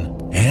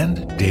Sanderson,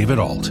 and David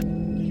Alt.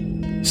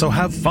 So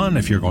have fun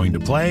if you're going to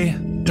play.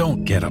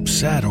 Don't get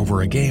upset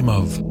over a game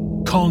of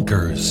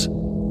conkers.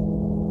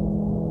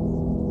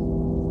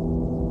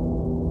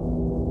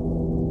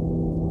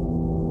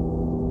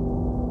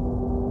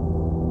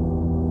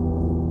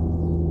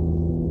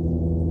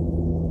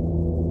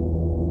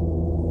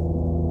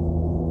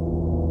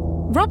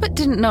 Robert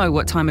didn't know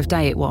what time of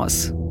day it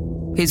was.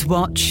 His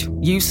watch,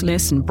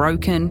 useless and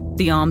broken,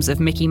 the arms of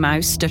Mickey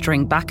Mouse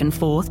stuttering back and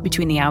forth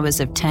between the hours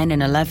of 10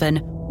 and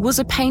 11, was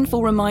a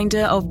painful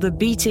reminder of the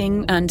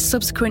beating and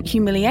subsequent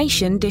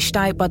humiliation dished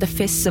out by the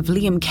fists of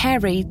Liam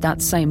Carey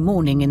that same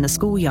morning in the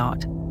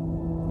schoolyard.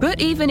 But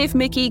even if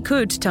Mickey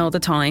could tell the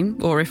time,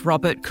 or if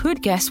Robert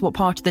could guess what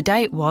part of the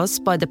day it was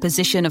by the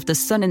position of the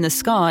sun in the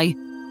sky,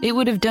 it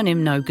would have done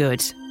him no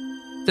good.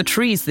 The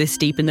trees this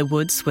deep in the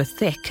woods were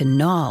thick and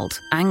gnarled,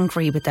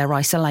 angry with their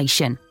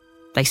isolation.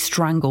 They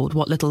strangled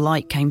what little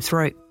light came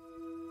through.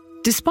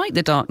 Despite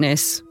the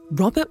darkness,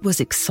 Robert was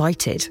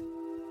excited.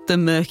 The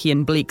murky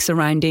and bleak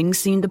surroundings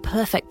seemed the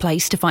perfect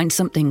place to find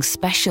something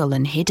special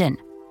and hidden.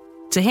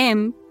 To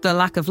him, the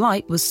lack of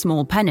light was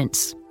small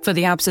penance, for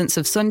the absence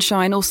of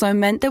sunshine also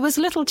meant there was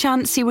little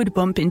chance he would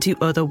bump into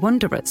other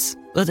wanderers,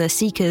 other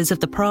seekers of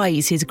the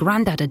prize his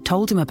granddad had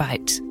told him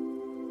about.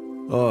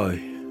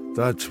 Aye,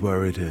 that's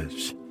where it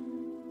is.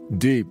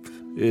 Deep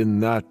in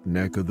that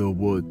neck of the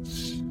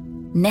woods.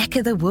 Neck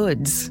of the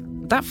woods.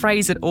 That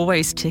phrase had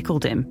always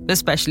tickled him,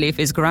 especially if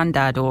his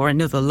granddad or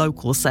another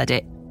local said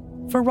it.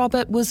 For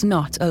Robert was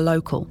not a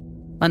local,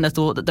 and the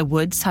thought that the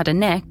woods had a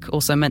neck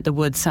also meant the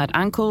woods had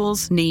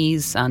ankles,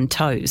 knees, and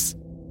toes.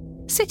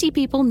 City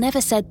people never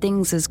said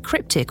things as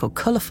cryptic or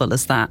colourful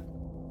as that.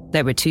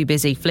 They were too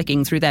busy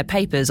flicking through their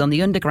papers on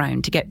the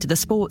underground to get to the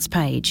sports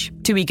page,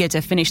 too eager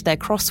to finish their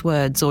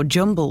crosswords or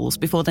jumbles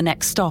before the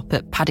next stop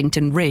at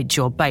Paddington Ridge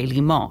or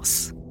Bailey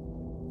Moss.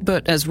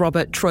 But as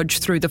Robert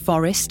trudged through the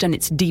forest and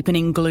its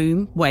deepening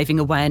gloom, waving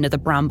away another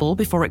bramble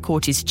before it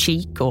caught his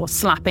cheek or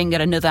slapping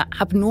at another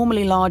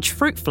abnormally large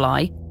fruit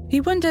fly,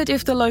 he wondered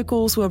if the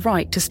locals were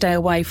right to stay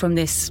away from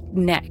this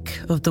neck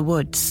of the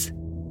woods.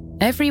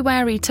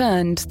 Everywhere he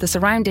turned, the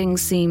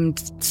surroundings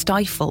seemed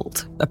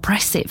stifled,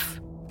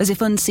 oppressive, as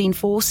if unseen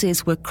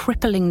forces were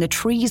crippling the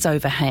trees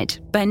overhead,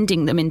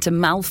 bending them into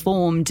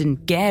malformed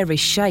and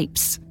garish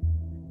shapes.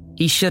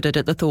 He shuddered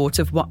at the thought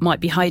of what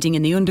might be hiding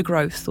in the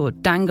undergrowth or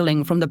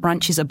dangling from the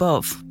branches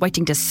above,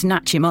 waiting to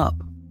snatch him up.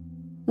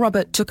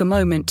 Robert took a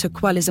moment to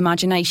quell his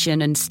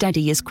imagination and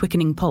steady his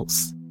quickening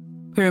pulse.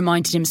 He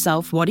reminded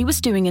himself what he was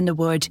doing in the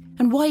wood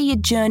and why he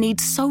had journeyed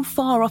so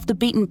far off the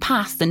beaten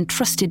path and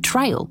trusted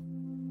trail.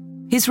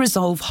 His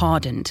resolve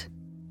hardened,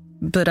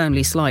 but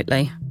only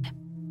slightly.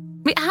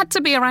 It had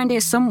to be around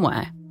here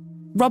somewhere.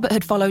 Robert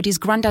had followed his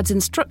granddad's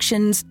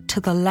instructions to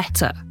the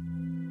letter.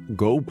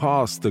 Go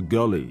past the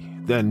gully,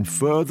 then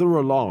further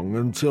along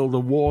until the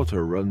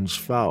water runs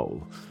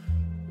foul.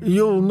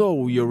 You'll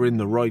know you're in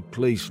the right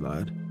place,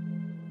 lad.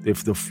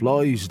 If the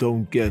flies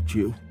don't get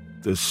you,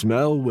 the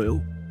smell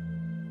will.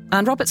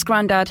 And Robert's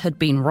granddad had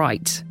been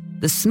right.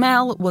 The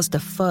smell was the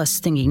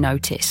first thing he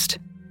noticed.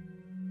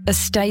 A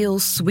stale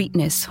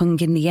sweetness hung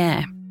in the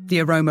air,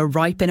 the aroma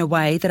ripe in a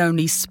way that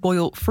only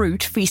spoilt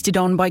fruit feasted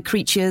on by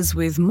creatures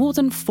with more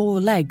than 4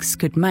 legs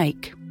could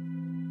make.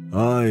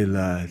 Aye,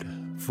 lad.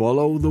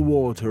 Follow the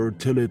water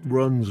till it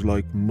runs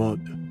like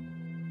mud.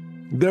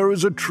 There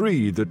is a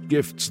tree that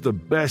gifts the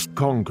best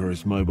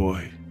conkers, my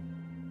boy.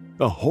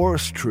 A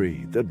horse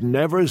tree that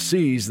never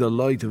sees the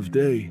light of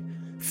day,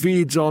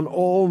 feeds on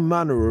all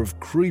manner of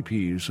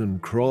creepies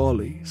and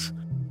crawlies.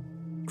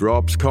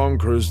 Drops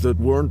conkers that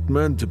weren't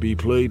meant to be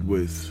played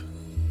with.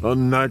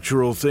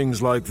 Unnatural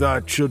things like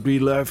that should be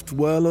left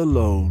well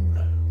alone.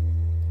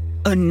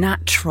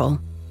 Unnatural.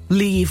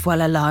 Leave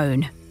well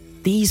alone.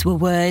 These were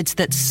words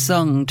that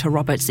sung to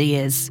Robert's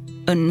ears.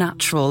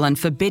 Unnatural and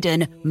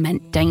forbidden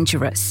meant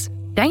dangerous.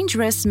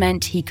 Dangerous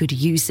meant he could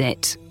use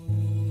it.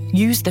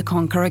 Use the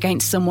conker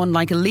against someone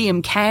like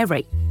Liam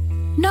Carey.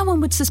 No one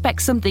would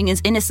suspect something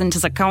as innocent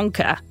as a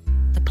conker.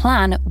 The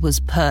plan was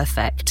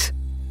perfect.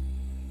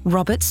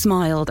 Robert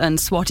smiled and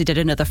swatted at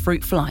another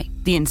fruit fly,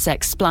 the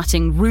insect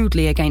splatting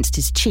rudely against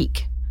his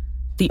cheek.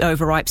 The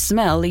overripe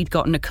smell he'd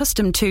gotten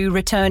accustomed to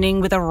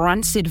returning with a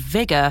rancid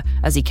vigour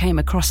as he came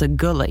across a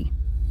gully.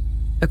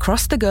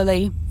 Across the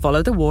gully,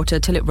 follow the water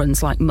till it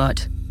runs like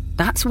mud.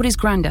 That's what his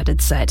granddad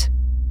had said.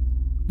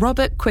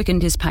 Robert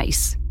quickened his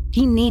pace.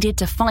 He needed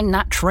to find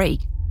that tree.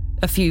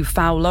 A few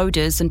foul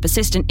odours and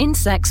persistent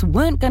insects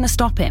weren't going to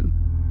stop him.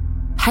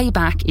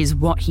 Payback is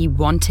what he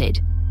wanted.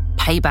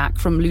 Payback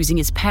from losing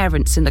his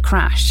parents in the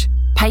crash.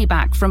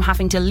 Payback from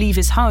having to leave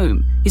his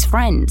home, his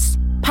friends.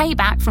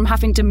 Payback from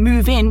having to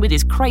move in with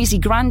his crazy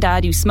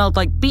granddad who smelled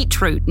like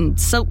beetroot and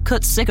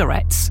silk-cut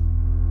cigarettes.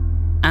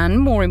 And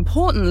more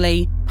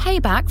importantly,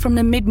 payback from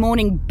the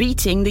mid-morning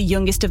beating the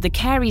youngest of the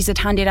Careys had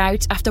handed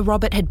out after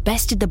Robert had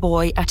bested the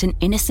boy at an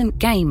innocent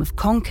game of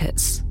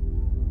conkers.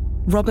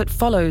 Robert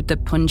followed the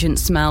pungent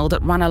smell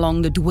that ran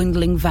along the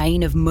dwindling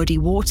vein of muddy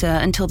water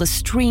until the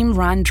stream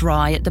ran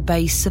dry at the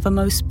base of a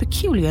most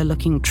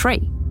peculiar-looking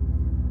tree.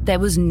 There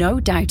was no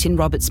doubt in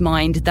Robert's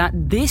mind that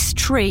this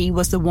tree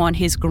was the one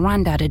his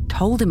granddad had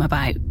told him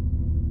about.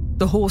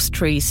 The horse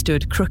tree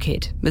stood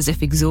crooked, as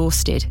if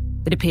exhausted.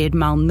 It appeared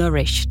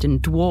malnourished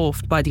and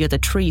dwarfed by the other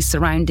trees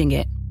surrounding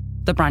it,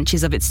 the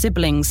branches of its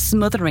siblings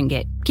smothering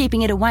it,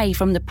 keeping it away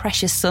from the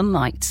precious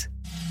sunlight.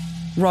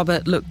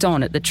 Robert looked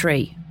on at the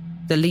tree.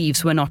 The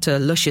leaves were not a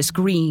luscious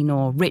green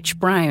or rich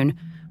brown,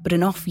 but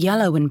an off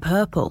yellow and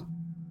purple,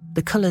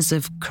 the colours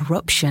of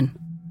corruption.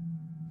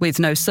 With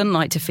no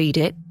sunlight to feed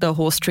it, the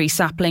horse tree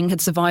sapling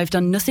had survived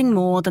on nothing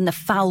more than the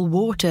foul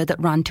water that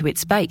ran to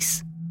its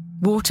base.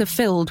 Water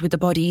filled with the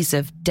bodies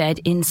of dead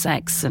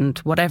insects and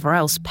whatever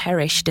else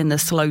perished in the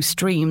slow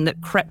stream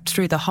that crept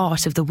through the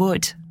heart of the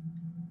wood.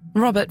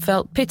 Robert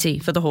felt pity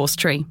for the horse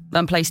tree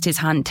and placed his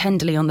hand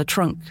tenderly on the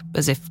trunk,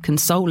 as if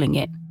consoling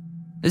it.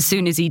 As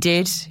soon as he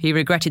did, he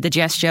regretted the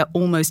gesture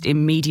almost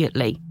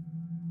immediately.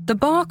 The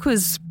bark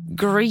was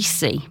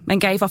greasy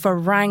and gave off a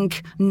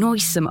rank,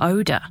 noisome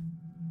odour.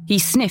 He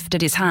sniffed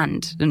at his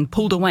hand and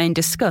pulled away in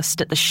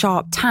disgust at the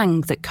sharp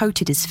tang that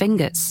coated his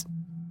fingers.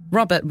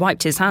 Robert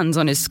wiped his hands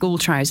on his school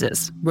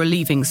trousers,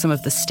 relieving some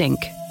of the stink.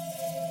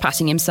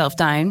 Patting himself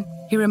down,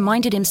 he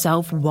reminded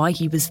himself why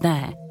he was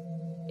there.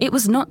 It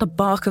was not the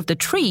bark of the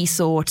tree he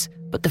sought,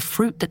 but the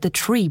fruit that the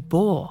tree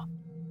bore.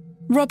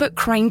 Robert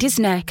craned his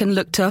neck and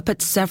looked up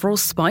at several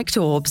spiked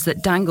orbs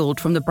that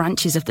dangled from the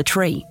branches of the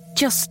tree,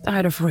 just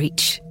out of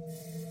reach.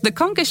 The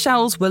conker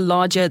shells were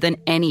larger than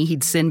any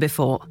he'd seen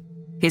before.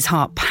 His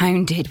heart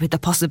pounded with the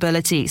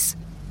possibilities.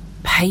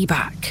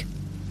 Payback.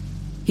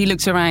 He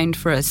looked around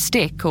for a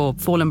stick or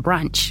fallen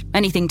branch,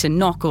 anything to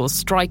knock or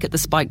strike at the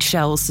spiked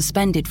shells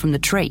suspended from the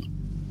tree.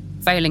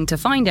 Failing to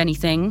find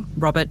anything,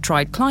 Robert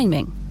tried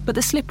climbing, but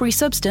the slippery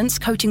substance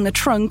coating the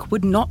trunk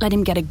would not let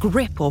him get a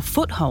grip or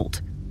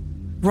foothold.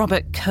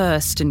 Robert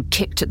cursed and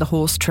kicked at the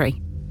horse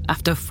tree.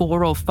 After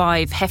 4 or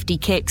 5 hefty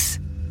kicks,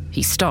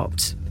 he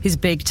stopped, his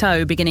big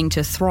toe beginning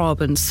to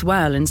throb and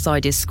swell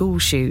inside his school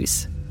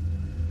shoes.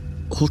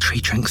 All tree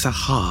trunks are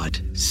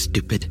hard,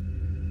 stupid.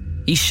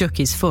 He shook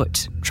his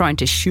foot, trying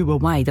to shoo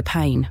away the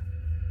pain.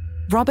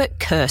 Robert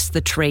cursed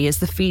the tree as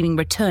the feeling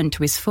returned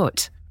to his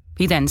foot.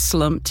 He then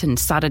slumped and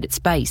sat at its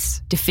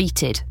base,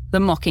 defeated, the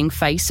mocking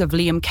face of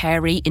Liam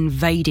Carey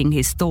invading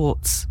his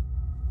thoughts.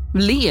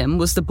 Liam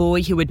was the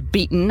boy who had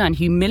beaten and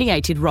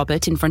humiliated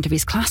Robert in front of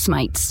his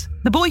classmates.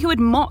 The boy who had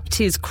mocked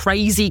his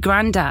crazy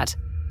granddad.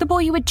 The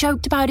boy who had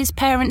joked about his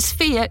parents'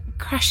 Fiat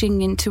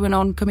crashing into an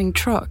oncoming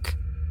truck.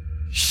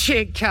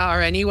 Shit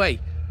car anyway.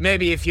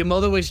 Maybe if your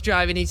mother was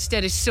driving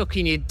instead of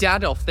sucking your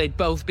dad off, they'd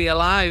both be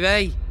alive,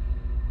 eh?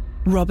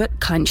 Robert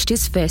clenched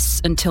his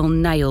fists until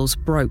nails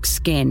broke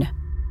skin.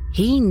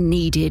 He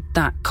needed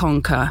that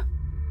conker.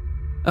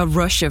 A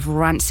rush of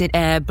rancid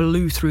air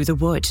blew through the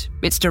wood,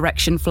 its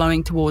direction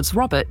flowing towards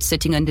Robert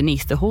sitting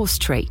underneath the horse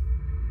tree.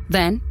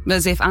 Then,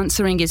 as if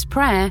answering his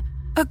prayer,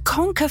 a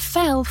conker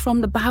fell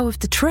from the bough of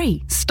the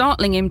tree,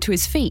 startling him to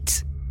his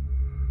feet.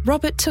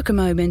 Robert took a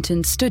moment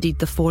and studied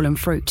the fallen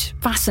fruit,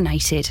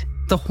 fascinated,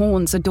 the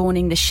horns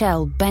adorning the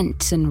shell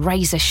bent and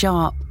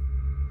razor-sharp.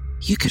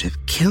 You could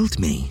have killed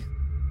me.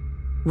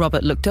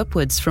 Robert looked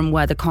upwards from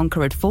where the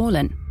conker had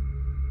fallen.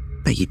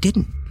 But you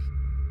didn't.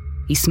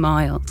 He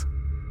smiled.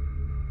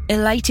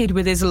 Elated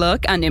with his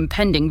luck and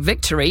impending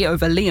victory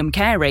over Liam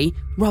Carey,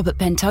 Robert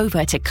bent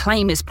over to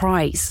claim his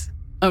prize,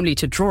 only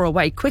to draw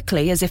away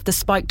quickly as if the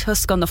spiked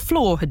husk on the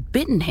floor had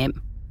bitten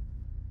him.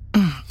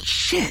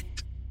 Shit.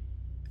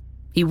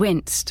 He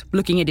winced,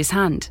 looking at his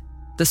hand.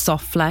 The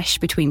soft flesh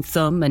between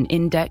thumb and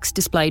index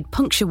displayed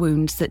puncture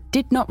wounds that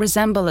did not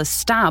resemble a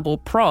stab or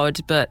prod,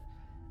 but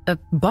a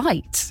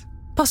bite,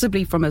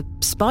 possibly from a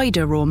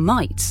spider or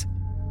mite.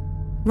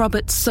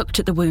 Robert sucked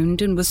at the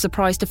wound and was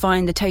surprised to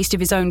find the taste of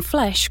his own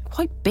flesh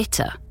quite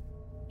bitter.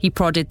 He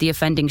prodded the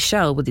offending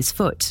shell with his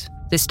foot,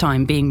 this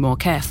time being more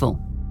careful.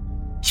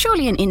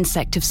 Surely an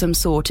insect of some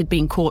sort had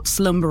been caught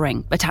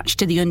slumbering, attached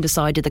to the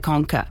underside of the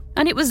conker,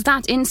 and it was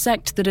that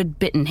insect that had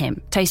bitten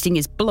him, tasting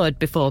his blood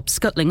before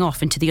scuttling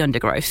off into the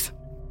undergrowth.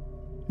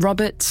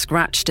 Robert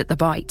scratched at the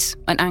bite,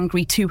 an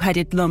angry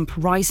two-headed lump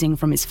rising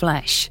from his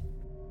flesh.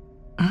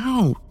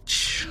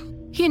 Ouch.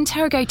 He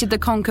interrogated the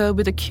conker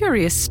with a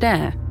curious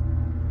stare.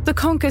 The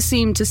conker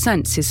seemed to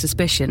sense his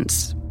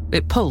suspicions.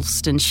 It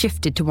pulsed and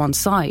shifted to one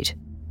side.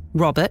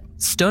 Robert,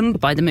 stunned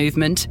by the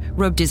movement,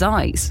 rubbed his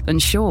eyes,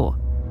 unsure.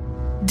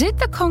 Did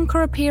the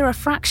conker appear a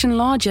fraction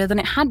larger than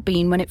it had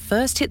been when it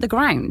first hit the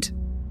ground?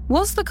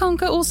 Was the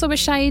conker also a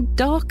shade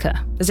darker,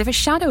 as if a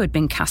shadow had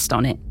been cast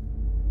on it?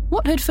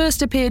 What had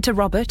first appeared to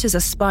Robert as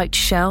a spiked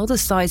shell the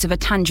size of a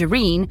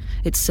tangerine,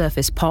 its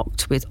surface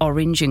pocked with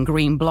orange and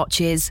green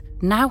blotches,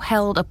 now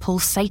held a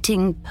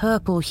pulsating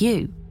purple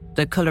hue,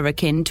 the colour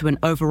akin to an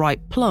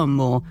overripe plum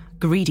or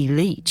greedy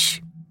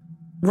leech.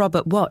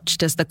 Robert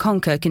watched as the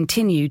conker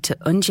continued to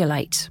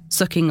undulate,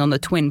 sucking on the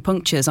twin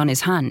punctures on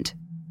his hand.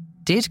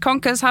 Did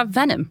conkers have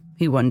venom?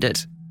 He wondered.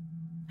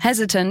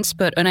 Hesitant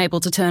but unable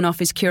to turn off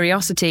his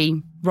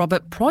curiosity,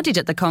 Robert prodded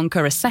at the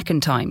conker a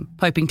second time,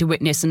 hoping to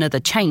witness another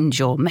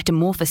change or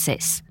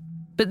metamorphosis.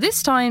 But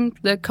this time,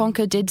 the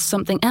conker did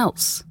something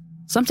else,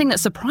 something that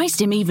surprised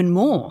him even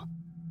more.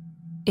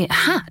 It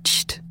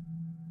hatched.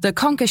 The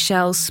conker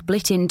shell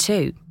split in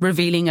two,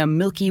 revealing a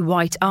milky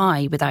white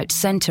eye without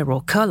centre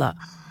or colour.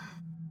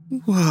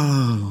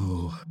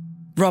 Whoa.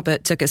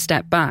 Robert took a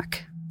step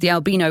back. The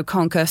albino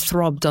conker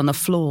throbbed on the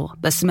floor,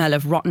 the smell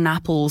of rotten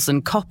apples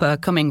and copper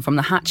coming from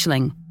the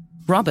hatchling.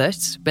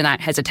 Robert,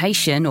 without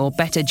hesitation or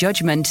better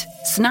judgment,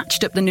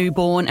 snatched up the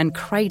newborn and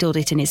cradled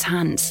it in his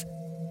hands.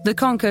 The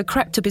conker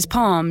crept up his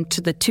palm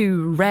to the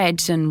 2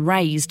 red and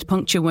raised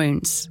puncture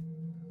wounds.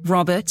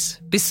 Robert,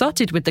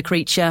 besotted with the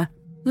creature,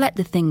 let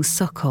the thing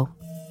suckle.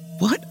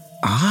 What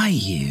are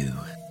you?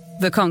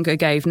 The conker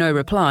gave no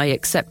reply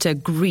except a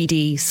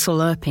greedy,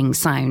 slurping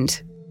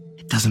sound.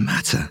 It doesn't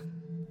matter.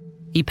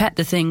 He pet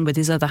the thing with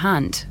his other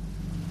hand.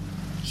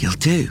 You'll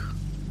do.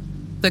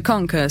 The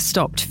conker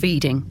stopped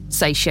feeding,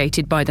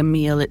 satiated by the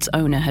meal its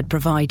owner had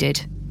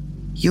provided.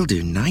 You'll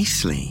do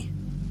nicely.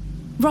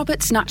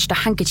 Robert snatched a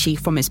handkerchief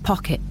from his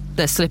pocket,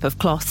 the slip of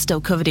cloth still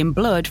covered in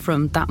blood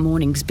from that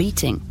morning's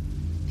beating.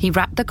 He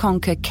wrapped the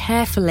conker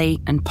carefully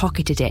and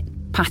pocketed it,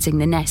 patting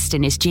the nest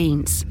in his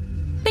jeans.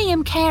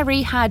 Liam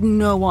Carey had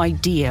no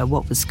idea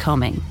what was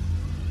coming.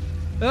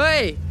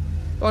 Hey,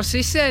 what's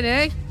this then,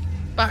 eh?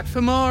 Back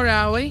for more,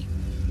 are we?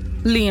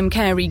 Liam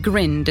Carey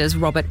grinned as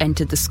Robert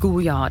entered the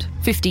schoolyard,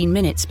 15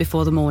 minutes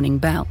before the morning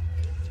bell.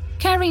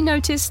 Carey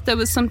noticed there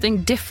was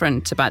something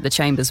different about the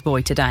Chambers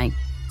boy today,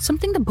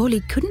 something the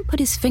bully couldn't put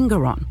his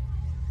finger on.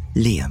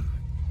 Liam.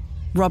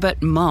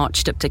 Robert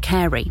marched up to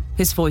Carey,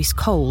 his voice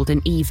cold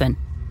and even.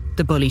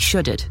 The bully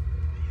shuddered.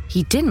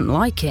 He didn't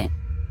like it.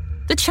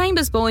 The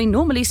Chambers boy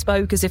normally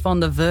spoke as if on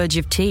the verge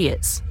of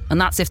tears, and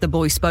that's if the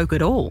boy spoke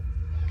at all.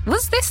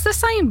 Was this the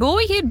same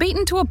boy he'd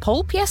beaten to a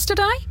pulp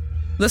yesterday?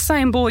 The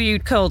same boy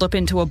who'd curled up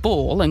into a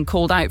ball and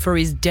called out for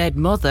his dead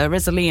mother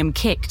as Liam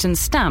kicked and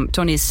stamped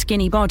on his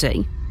skinny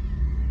body?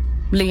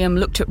 Liam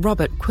looked at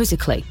Robert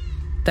quizzically.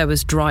 There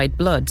was dried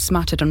blood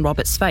smattered on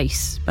Robert's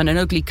face and an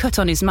ugly cut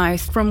on his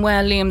mouth from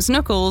where Liam's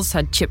knuckles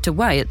had chipped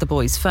away at the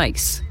boy's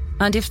face.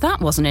 And if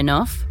that wasn't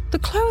enough, the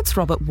clothes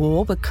Robert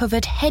wore were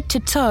covered head to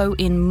toe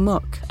in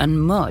muck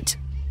and mud.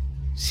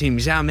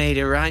 Seems I made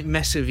a right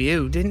mess of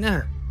you, didn't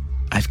I?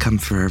 I've come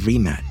for a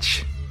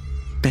rematch.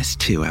 Best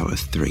 2 out of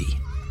 3.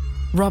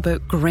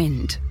 Robert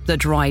grinned, the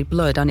dried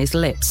blood on his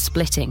lips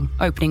splitting,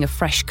 opening a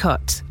fresh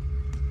cut.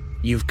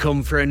 You've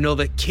come for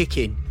another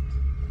kicking.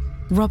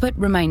 Robert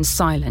remained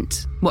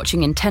silent,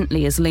 watching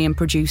intently as Liam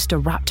produced a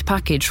wrapped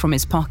package from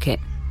his pocket.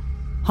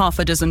 Half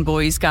a dozen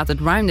boys gathered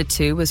round the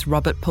two as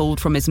Robert pulled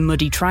from his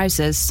muddy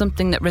trousers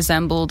something that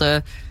resembled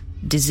a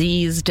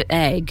diseased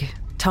egg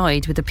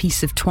tied with a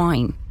piece of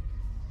twine.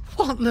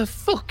 What the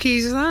fuck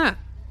is that?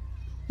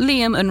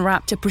 Liam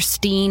unwrapped a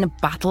pristine,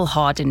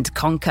 battle-hardened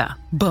conker,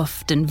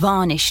 buffed and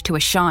varnished to a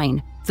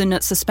shine, the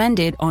nut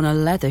suspended on a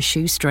leather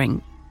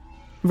shoestring.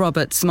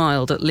 Robert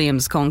smiled at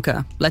Liam's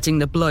conker, letting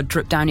the blood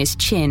drip down his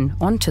chin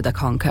onto the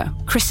conker,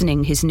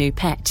 christening his new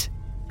pet.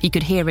 He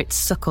could hear it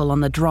suckle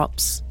on the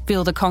drops,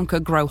 feel the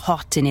conker grow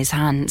hot in his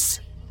hands.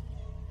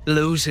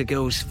 Loser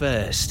goes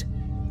first.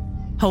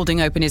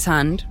 Holding open his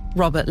hand,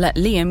 Robert let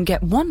Liam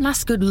get one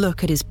last good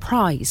look at his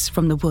prize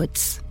from the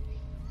woods.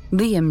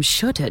 Liam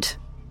shuddered.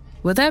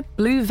 Were there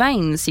blue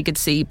veins he could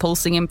see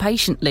pulsing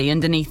impatiently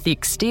underneath the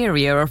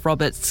exterior of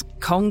Robert's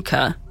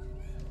conker?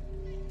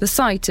 The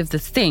sight of the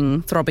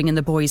thing throbbing in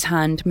the boy's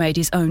hand made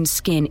his own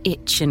skin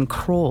itch and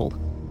crawl.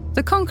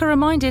 The conker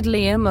reminded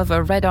Liam of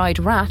a red-eyed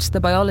rat the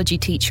biology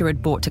teacher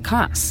had brought to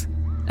class.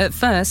 At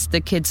first,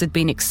 the kids had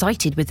been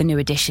excited with the new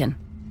addition,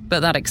 but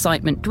that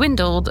excitement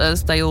dwindled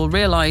as they all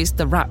realised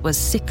the rat was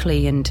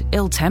sickly and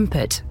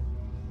ill-tempered.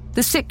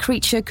 The sick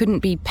creature couldn't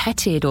be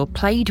petted or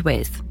played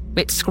with.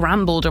 It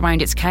scrambled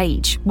around its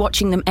cage,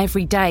 watching them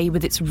every day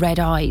with its red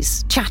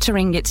eyes,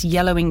 chattering its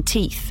yellowing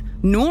teeth,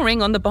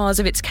 gnawing on the bars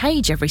of its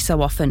cage every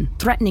so often,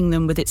 threatening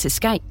them with its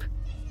escape.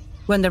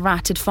 When the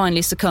rat had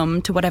finally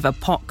succumbed to whatever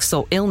pox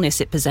or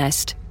illness it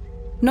possessed,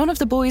 none of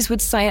the boys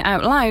would say it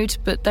out loud,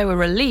 but they were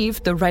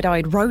relieved the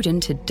red-eyed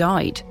rodent had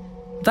died.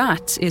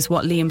 That is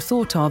what Liam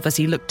thought of as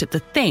he looked at the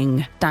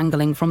thing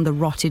dangling from the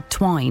rotted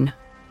twine.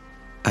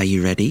 Are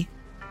you ready?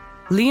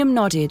 Liam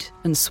nodded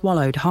and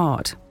swallowed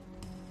hard.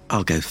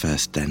 I'll go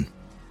first then.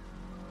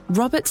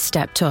 Robert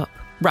stepped up,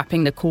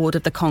 wrapping the cord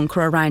of the conker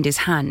around his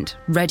hand,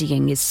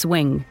 readying his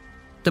swing.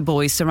 The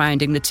boys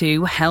surrounding the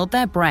two held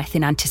their breath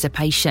in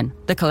anticipation,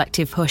 the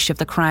collective hush of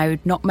the crowd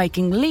not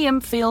making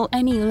Liam feel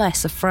any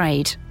less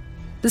afraid.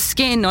 The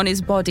skin on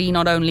his body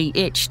not only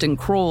itched and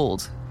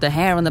crawled, the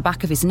hair on the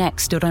back of his neck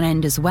stood on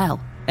end as well,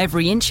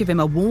 every inch of him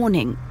a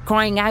warning,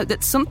 crying out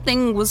that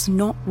something was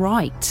not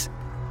right.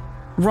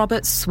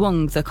 Robert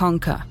swung the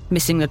conker,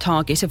 missing the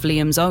target of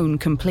Liam's own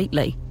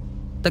completely.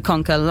 The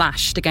conker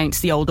lashed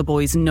against the older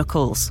boy's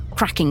knuckles,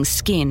 cracking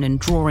skin and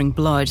drawing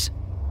blood.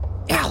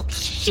 Oh,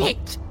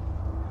 shit!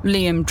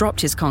 Liam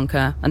dropped his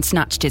conker and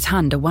snatched his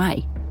hand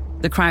away.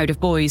 The crowd of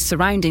boys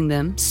surrounding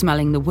them,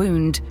 smelling the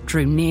wound,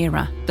 drew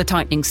nearer, the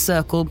tightening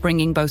circle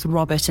bringing both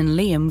Robert and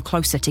Liam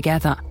closer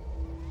together.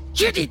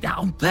 You did that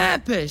on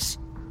purpose!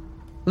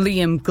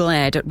 Liam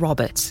glared at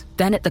Robert,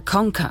 then at the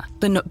conker,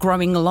 the nut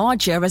growing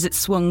larger as it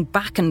swung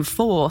back and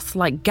forth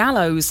like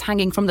gallows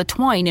hanging from the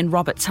twine in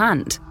Robert's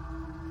hand.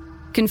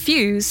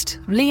 Confused,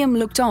 Liam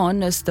looked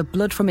on as the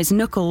blood from his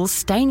knuckles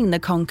staining the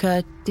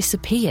conker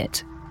disappeared.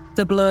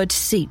 The blood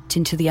seeped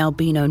into the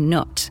albino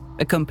nut,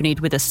 accompanied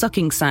with a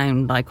sucking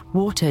sound like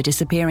water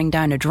disappearing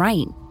down a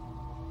drain.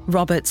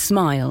 Robert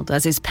smiled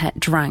as his pet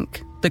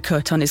drank, the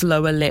cut on his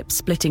lower lip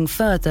splitting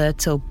further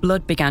till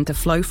blood began to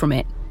flow from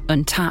it,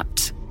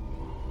 untapped.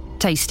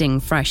 Tasting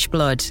fresh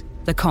blood,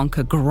 the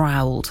conker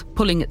growled,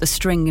 pulling at the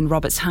string in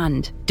Robert's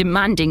hand,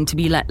 demanding to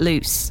be let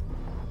loose.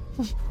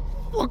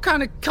 What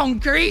kind of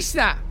conker is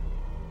that?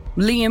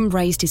 Liam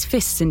raised his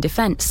fists in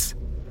defence.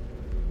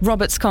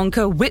 Robert's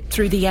conker whipped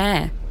through the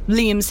air.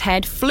 Liam's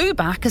head flew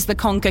back as the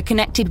conker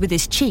connected with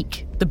his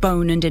cheek, the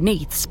bone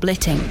underneath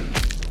splitting.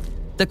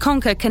 The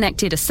conker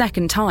connected a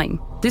second time,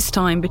 this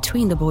time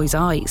between the boy's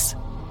eyes.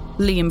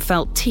 Liam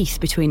felt teeth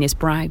between his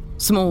brow,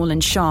 small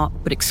and sharp,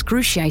 but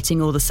excruciating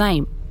all the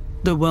same.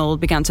 The world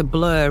began to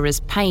blur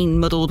as pain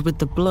muddled with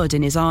the blood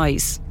in his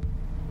eyes.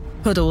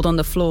 Huddled on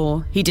the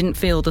floor, he didn't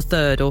feel the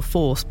third or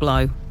fourth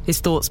blow, his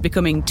thoughts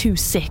becoming too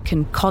sick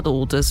and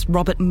coddled as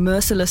Robert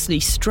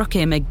mercilessly struck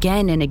him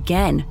again and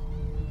again.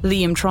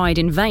 Liam tried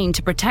in vain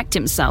to protect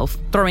himself,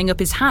 throwing up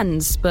his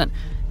hands, but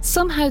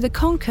somehow the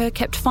conker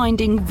kept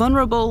finding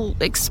vulnerable,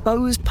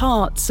 exposed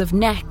parts of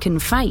neck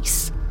and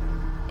face.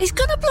 He's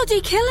gonna bloody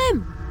kill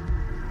him!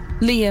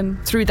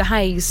 Liam, through the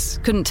haze,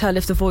 couldn't tell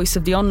if the voice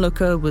of the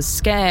onlooker was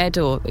scared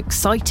or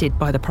excited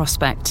by the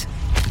prospect.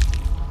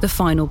 The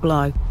final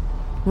blow.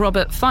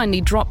 Robert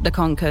finally dropped the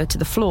conker to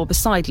the floor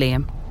beside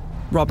Liam.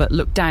 Robert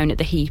looked down at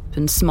the heap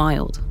and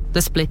smiled,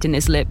 the split in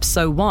his lip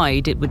so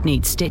wide it would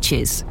need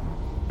stitches.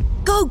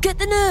 Go, get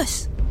the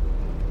nurse!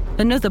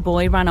 Another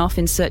boy ran off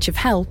in search of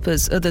help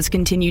as others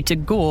continued to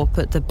gawp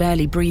at the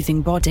barely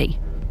breathing body.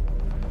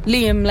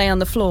 Liam lay on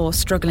the floor,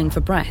 struggling for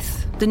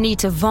breath, the need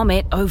to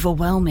vomit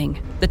overwhelming,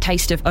 the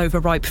taste of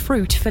overripe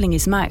fruit filling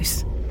his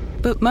mouth.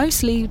 But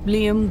mostly,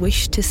 Liam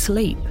wished to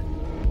sleep.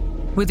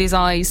 With his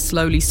eyes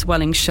slowly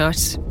swelling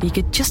shut, he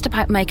could just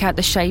about make out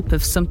the shape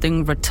of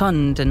something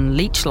rotund and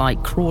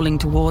leech-like crawling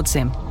towards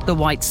him, the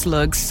white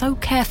slug so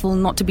careful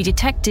not to be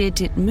detected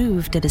it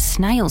moved at a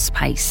snail's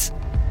pace.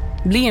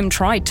 Liam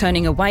tried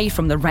turning away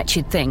from the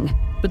wretched thing,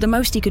 but the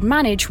most he could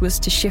manage was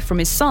to shift from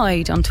his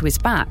side onto his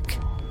back.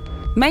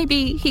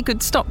 Maybe he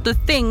could stop the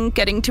thing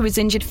getting to his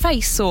injured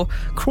face or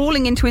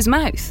crawling into his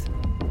mouth.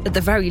 At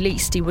the very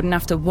least, he wouldn't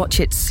have to watch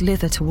it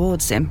slither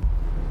towards him.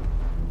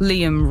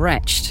 Liam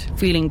retched,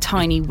 feeling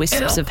tiny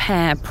wisps of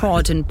hair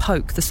prod and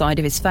poke the side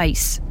of his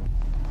face.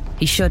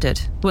 He shuddered,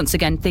 once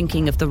again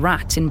thinking of the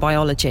rat in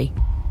biology.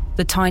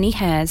 The tiny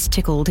hairs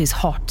tickled his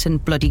hot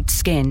and bloodied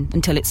skin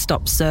until it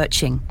stopped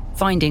searching,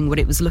 finding what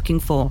it was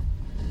looking for.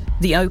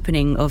 The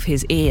opening of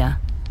his ear.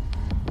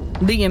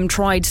 Liam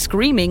tried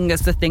screaming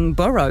as the thing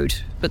burrowed,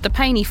 but the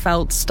pain he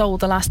felt stole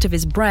the last of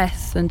his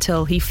breath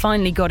until he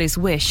finally got his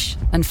wish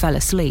and fell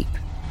asleep.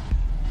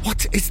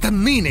 What is the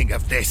meaning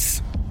of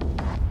this?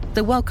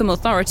 The welcome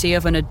authority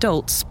of an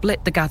adult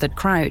split the gathered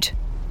crowd.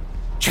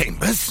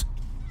 Chambers?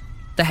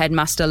 The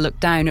headmaster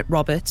looked down at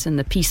Robert and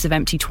the piece of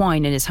empty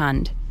twine in his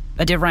hand.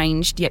 A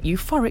deranged yet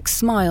euphoric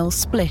smile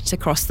split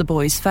across the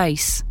boy's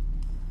face.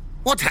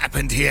 What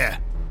happened here?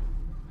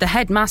 The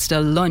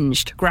headmaster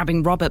lunged,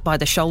 grabbing Robert by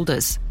the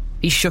shoulders.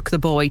 He shook the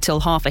boy till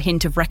half a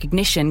hint of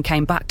recognition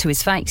came back to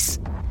his face.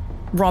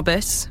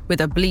 Robert, with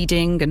a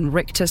bleeding and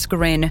rictus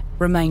grin,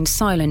 remained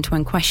silent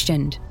when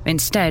questioned,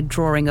 instead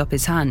drawing up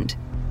his hand.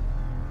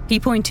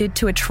 He pointed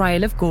to a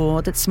trail of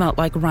gore that smelt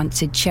like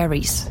rancid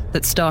cherries,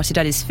 that started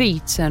at his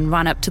feet and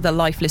ran up to the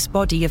lifeless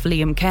body of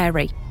Liam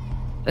Carey.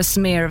 A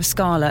smear of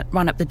scarlet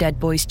ran up the dead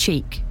boy's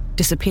cheek,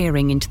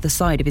 disappearing into the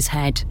side of his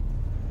head.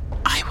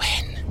 I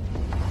win.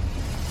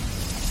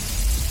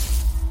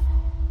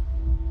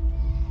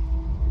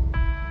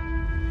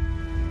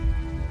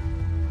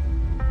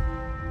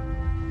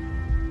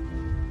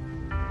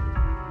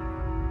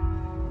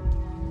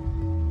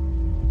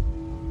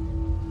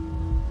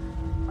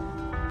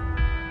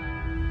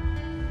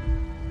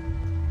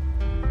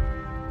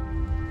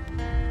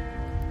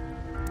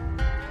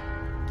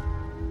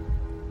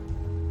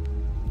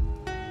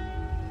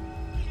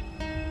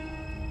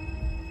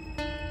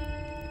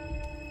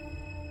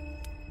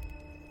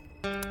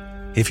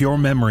 If your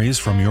memories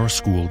from your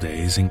school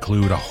days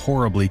include a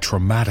horribly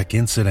traumatic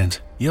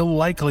incident, you'll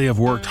likely have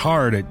worked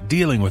hard at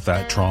dealing with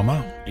that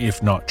trauma,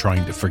 if not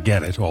trying to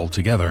forget it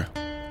altogether.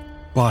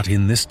 But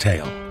in this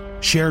tale,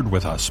 shared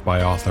with us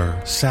by author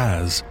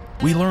Saz,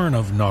 we learn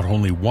of not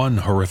only one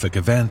horrific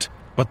event,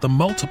 but the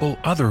multiple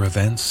other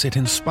events it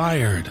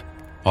inspired.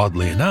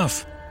 Oddly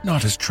enough,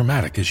 not as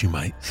traumatic as you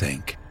might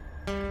think.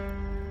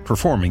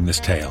 Performing this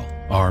tale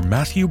are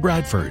Matthew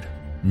Bradford,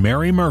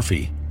 Mary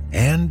Murphy,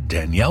 and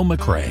Danielle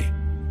McRae.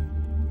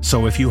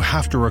 So if you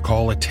have to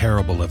recall a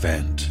terrible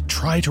event,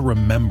 try to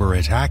remember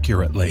it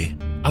accurately.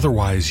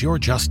 Otherwise, you're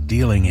just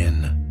dealing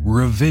in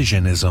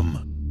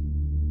revisionism.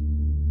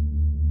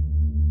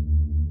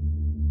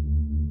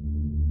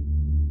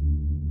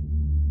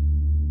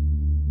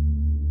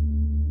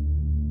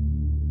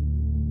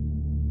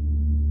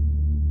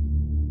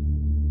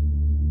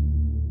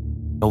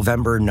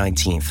 November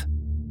 19th.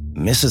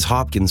 Mrs.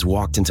 Hopkins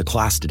walked into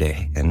class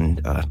today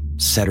and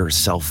set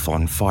herself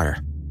on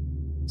fire.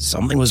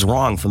 Something was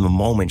wrong from the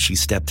moment she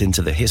stepped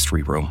into the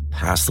history room,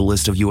 past the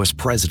list of U.S.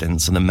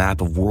 presidents and the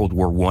map of World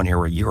War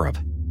I-era Europe.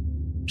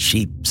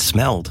 She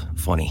smelled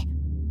funny.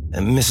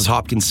 And Mrs.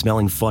 Hopkins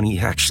smelling funny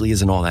actually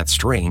isn't all that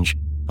strange,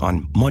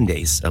 on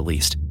Mondays at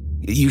least.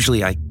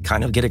 Usually I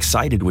kind of get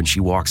excited when she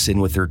walks in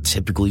with her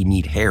typically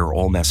neat hair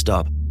all messed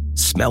up,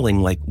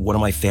 smelling like one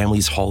of my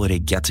family's holiday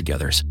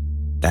get-togethers.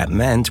 That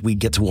meant we'd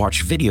get to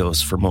watch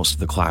videos for most of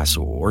the class,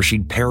 or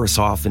she'd pair us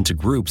off into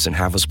groups and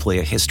have us play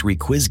a history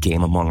quiz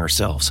game among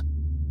ourselves.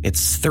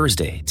 It's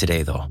Thursday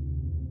today, though.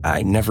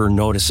 I never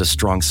noticed a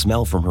strong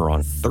smell from her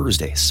on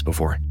Thursdays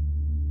before.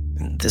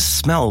 This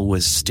smell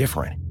was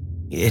different.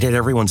 It hit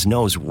everyone's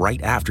nose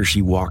right after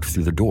she walked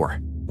through the door.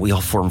 We all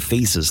formed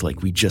faces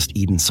like we'd just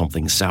eaten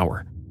something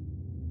sour.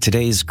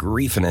 Today's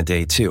Grief-in-a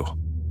Day, too.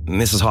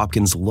 Mrs.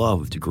 Hopkins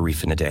loved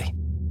Grief-in-a-Day.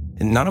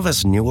 None of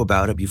us knew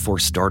about it before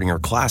starting her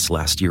class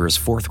last year as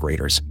fourth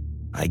graders.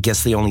 I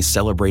guess they only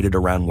celebrated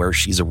around where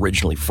she's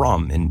originally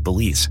from, in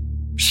Belize.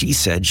 She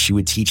said she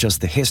would teach us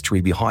the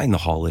history behind the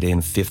holiday in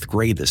 5th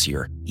grade this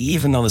year,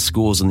 even though the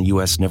schools in the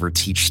US never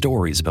teach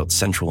stories about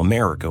Central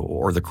America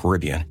or the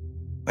Caribbean.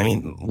 I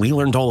mean, we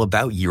learned all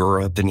about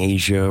Europe and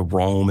Asia,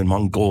 Rome and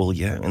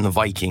Mongolia and the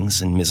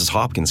Vikings in Mrs.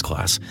 Hopkins'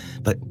 class,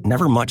 but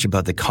never much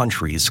about the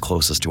countries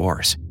closest to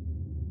ours.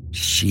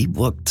 She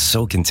looked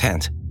so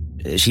content.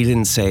 She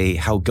didn't say,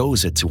 "How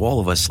goes it?" to all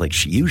of us like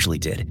she usually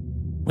did,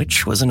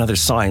 which was another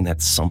sign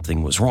that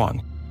something was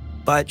wrong.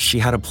 But she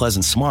had a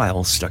pleasant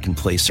smile stuck in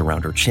place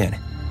around her chin.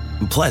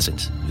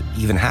 Pleasant,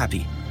 even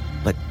happy,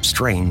 but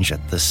strange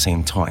at the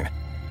same time.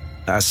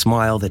 A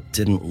smile that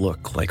didn't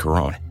look like her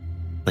own.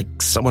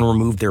 Like someone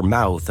removed their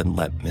mouth and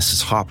let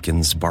Mrs.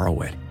 Hopkins borrow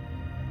it.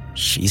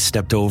 She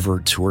stepped over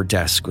to her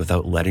desk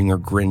without letting her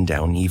grin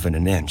down even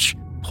an inch,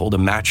 pulled a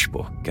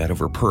matchbook out of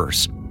her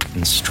purse,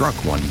 and struck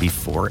one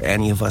before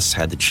any of us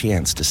had the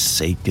chance to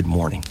say good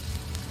morning.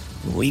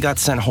 We got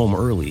sent home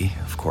early,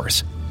 of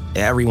course.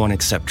 Everyone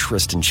except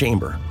Tristan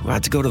Chamber, who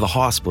had to go to the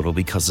hospital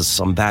because of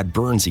some bad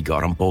burns he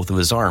got on both of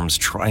his arms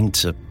trying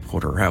to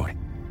put her out.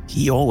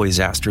 He always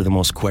asked her the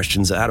most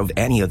questions out of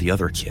any of the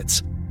other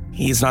kids.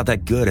 He's not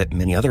that good at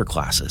many other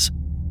classes.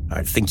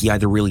 I think he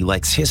either really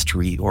likes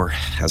history or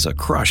has a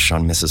crush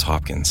on Mrs.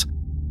 Hopkins.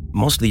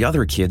 Most of the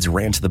other kids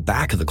ran to the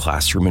back of the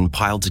classroom and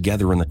piled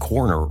together in the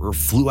corner or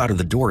flew out of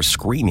the door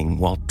screaming,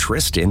 while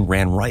Tristan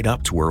ran right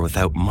up to her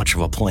without much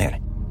of a plan.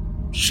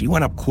 She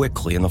went up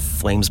quickly and the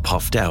flames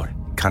puffed out,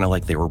 kind of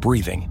like they were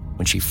breathing,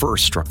 when she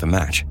first struck the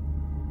match.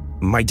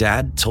 My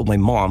dad told my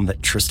mom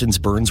that Tristan's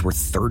burns were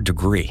 3rd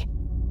degree.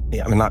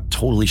 I'm not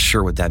totally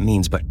sure what that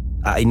means, but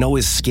I know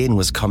his skin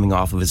was coming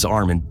off of his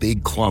arm in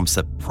big clumps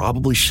that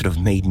probably should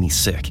have made me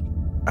sick.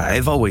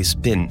 I've always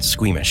been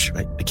squeamish.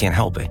 I can't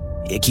help it.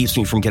 It keeps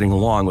me from getting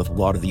along with a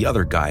lot of the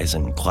other guys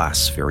in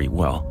class very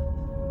well.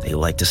 They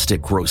like to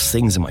stick gross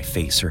things in my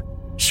face or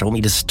show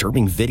me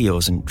disturbing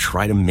videos and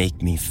try to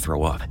make me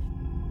throw up.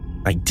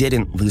 I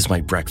didn't lose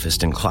my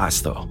breakfast in class,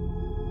 though.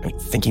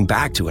 Thinking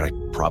back to it, I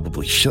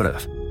probably should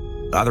have.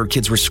 Other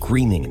kids were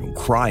screaming and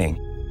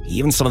crying,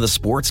 even some of the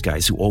sports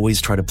guys who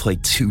always try to play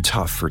too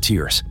tough for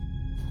tears.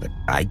 But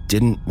I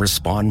didn't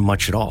respond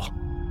much at all.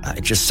 I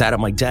just sat at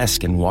my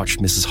desk and watched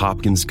Mrs.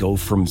 Hopkins go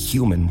from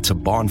human to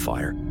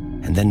bonfire,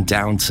 and then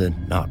down to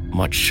not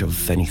much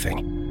of anything.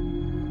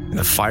 And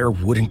the fire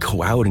wouldn't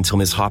go out until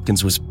Miss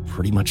Hopkins was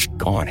pretty much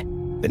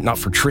gone. Not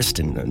for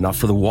Tristan, not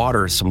for the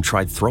water some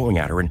tried throwing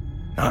at her, and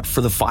not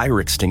for the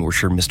fire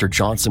extinguisher Mr.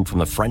 Johnson from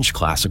the French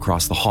class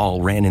across the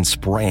hall ran in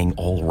spraying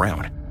all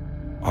around.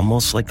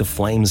 Almost like the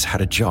flames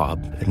had a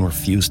job and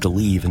refused to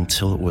leave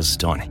until it was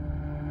done.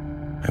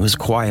 I was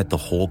quiet the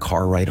whole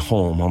car ride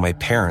home while my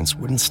parents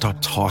wouldn't stop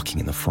talking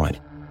in the front.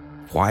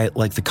 Quiet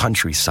like the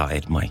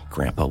countryside, my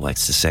grandpa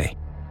likes to say.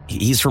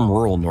 He's from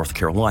rural North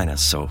Carolina,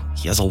 so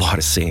he has a lot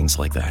of sayings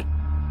like that.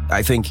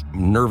 I think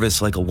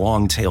nervous like a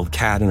long-tailed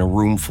cat in a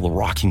room full of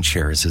rocking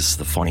chairs is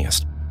the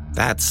funniest.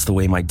 That's the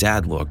way my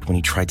dad looked when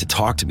he tried to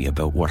talk to me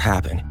about what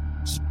happened.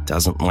 He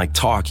doesn't like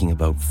talking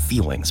about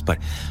feelings,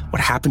 but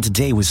what happened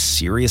today was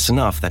serious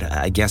enough that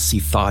I guess he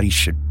thought he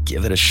should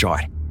give it a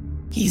shot.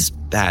 He's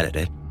bad at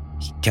it.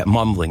 He kept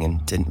mumbling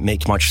and didn't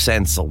make much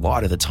sense a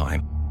lot of the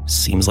time.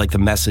 Seems like the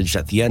message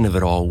at the end of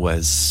it all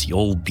was,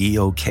 "You'll be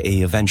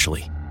okay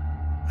eventually."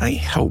 I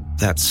hope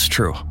that's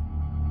true.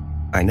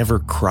 I never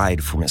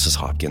cried for Mrs.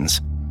 Hopkins,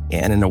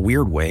 and in a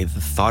weird way, the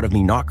thought of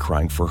me not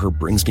crying for her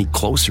brings me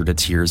closer to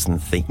tears than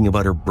thinking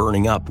about her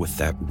burning up with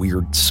that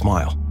weird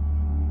smile.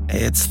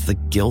 It's the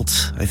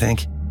guilt, I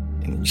think.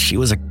 She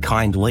was a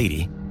kind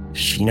lady.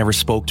 She never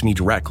spoke to me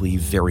directly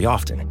very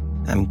often.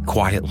 I'm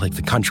quiet like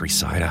the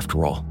countryside,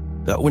 after all.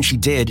 But when she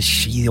did,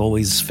 she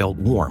always felt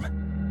warm.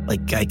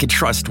 Like I could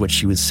trust what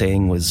she was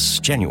saying was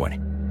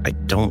genuine. I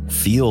don't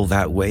feel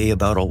that way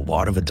about a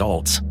lot of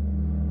adults.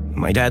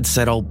 My dad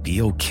said I'll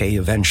be okay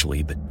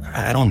eventually, but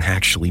I don't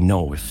actually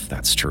know if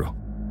that's true.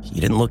 He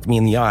didn't look me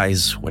in the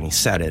eyes when he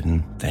said it,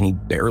 and then he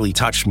barely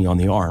touched me on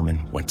the arm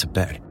and went to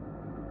bed.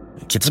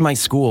 Kids in my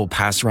school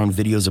pass around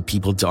videos of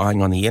people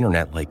dying on the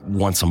internet like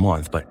once a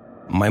month, but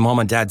my mom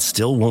and dad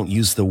still won't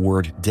use the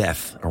word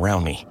death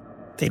around me.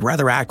 They'd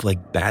rather act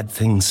like bad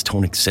things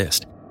don't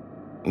exist.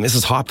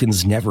 Mrs.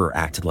 Hopkins never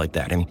acted like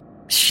that. I mean,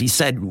 she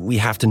said we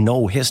have to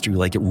know history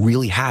like it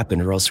really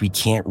happened or else we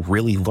can't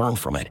really learn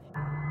from it.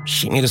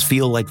 She made us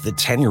feel like the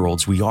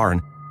 10-year-olds we are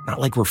and not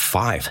like we're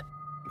 5.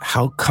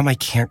 how come I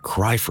can't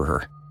cry for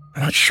her?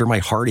 I'm not sure my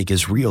heartache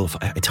is real if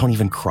I don't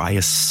even cry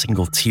a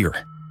single tear.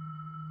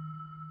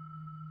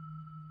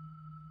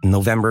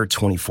 November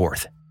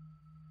 24th.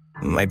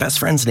 My best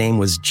friend's name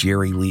was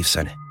Jerry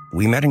Leifson.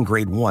 We met in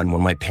grade 1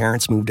 when my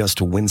parents moved us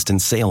to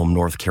Winston-Salem,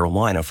 North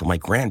Carolina from my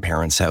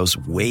grandparents' house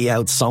way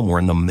out somewhere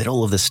in the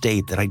middle of the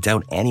state that I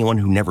doubt anyone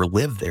who never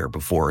lived there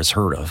before has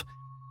heard of.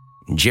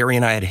 Jerry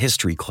and I had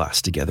history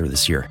class together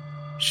this year.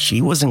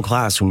 She was in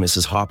class when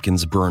Mrs.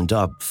 Hopkins burned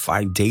up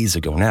 5 days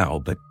ago now,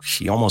 but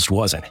she almost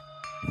wasn't.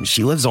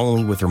 She lives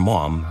only with her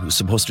mom, who's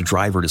supposed to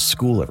drive her to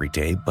school every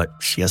day, but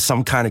she has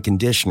some kind of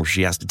condition where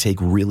she has to take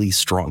really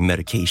strong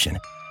medication.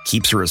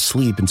 Keeps her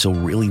asleep until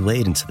really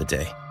late into the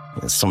day.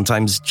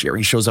 Sometimes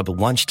Jerry shows up at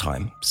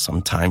lunchtime.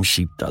 Sometimes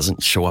she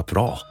doesn't show up at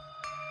all.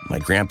 My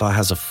grandpa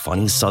has a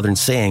funny southern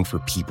saying for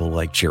people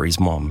like Jerry's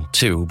mom,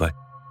 too, but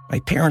my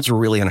parents were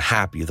really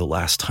unhappy the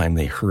last time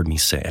they heard me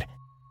say it.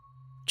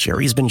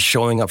 Jerry's been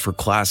showing up for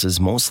classes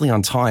mostly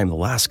on time the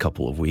last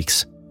couple of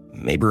weeks.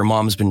 Maybe her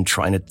mom's been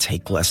trying to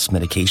take less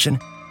medication?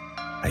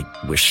 I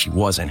wish she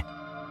wasn't.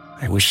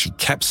 I wish she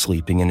kept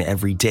sleeping in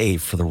every day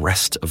for the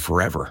rest of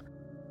forever.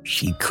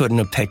 She couldn't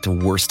have picked a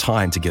worse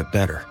time to get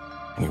better.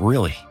 I mean,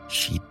 really,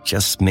 she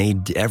just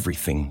made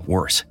everything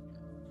worse.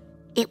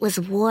 It was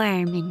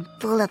warm and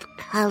full of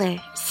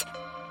colors.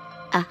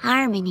 A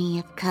harmony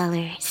of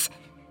colors.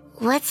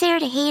 What's there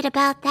to hate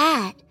about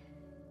that?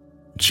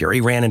 Jerry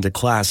ran into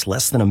class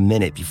less than a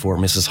minute before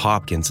Mrs.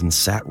 Hopkins and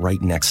sat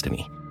right next to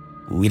me.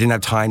 We didn't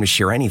have time to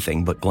share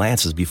anything but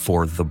glances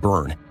before the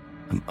burn.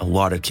 A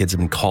lot of kids have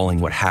been calling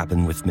what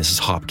happened with Mrs.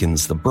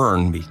 Hopkins the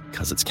burn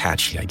because it's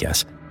catchy, I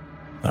guess.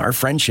 Our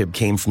friendship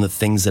came from the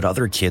things that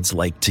other kids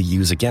like to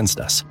use against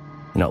us.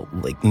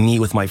 Like me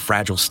with my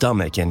fragile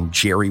stomach and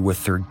Jerry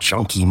with her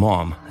junky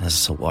mom,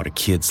 as a lot of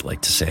kids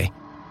like to say.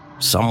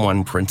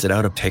 Someone printed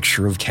out a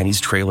picture of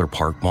Kenny's trailer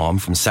park mom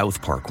from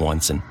South Park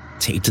once and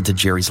taped it to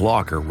Jerry's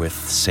locker with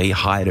 "Say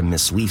hi to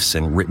Miss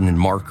Leifson" written in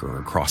marker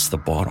across the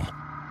bottom.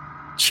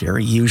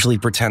 Jerry usually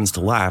pretends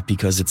to laugh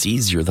because it's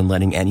easier than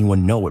letting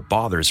anyone know it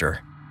bothers her.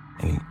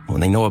 And when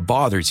they know it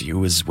bothers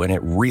you is when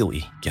it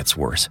really gets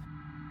worse.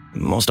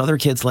 Most other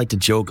kids like to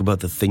joke about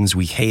the things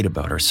we hate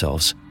about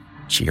ourselves.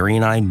 Jerry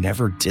and I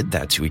never did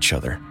that to each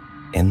other,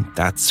 and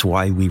that's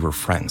why we were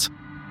friends.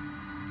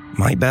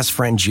 My best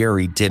friend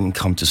Jerry didn't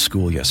come to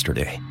school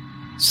yesterday.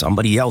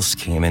 Somebody else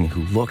came in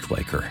who looked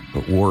like her,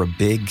 but wore a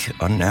big,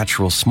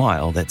 unnatural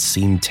smile that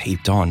seemed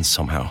taped on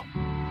somehow.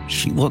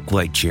 She looked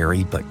like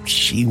Jerry, but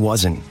she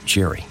wasn't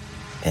Jerry.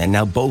 And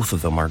now both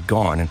of them are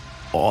gone, and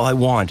all I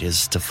want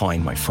is to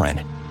find my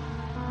friend.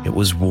 It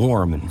was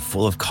warm and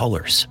full of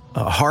colors,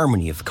 a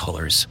harmony of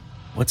colors.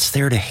 What's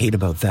there to hate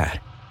about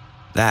that?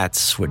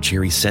 That's what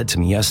Jerry said to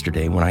me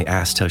yesterday when I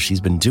asked how she's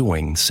been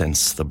doing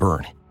since the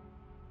burn.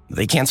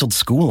 They canceled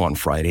school on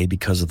Friday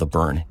because of the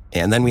burn,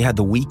 and then we had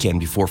the weekend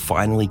before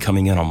finally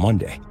coming in on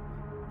Monday.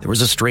 There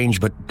was a strange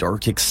but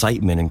dark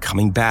excitement in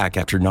coming back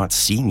after not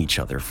seeing each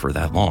other for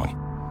that long.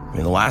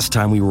 The last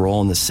time we were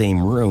all in the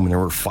same room and there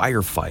were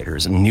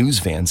firefighters and news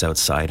vans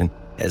outside and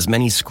as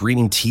many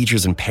screaming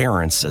teachers and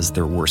parents as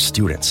there were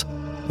students.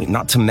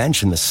 Not to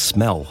mention the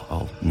smell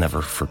I'll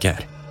never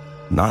forget.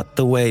 Not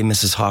the way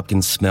Mrs.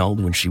 Hopkins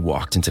smelled when she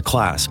walked into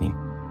class.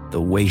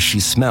 The way she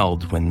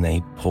smelled when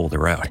they pulled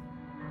her out.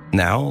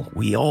 Now,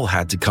 we all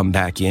had to come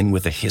back in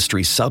with a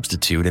history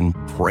substitute and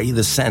pray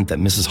the scent that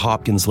Mrs.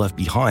 Hopkins left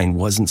behind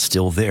wasn't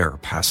still there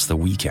past the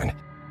weekend.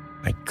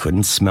 I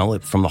couldn't smell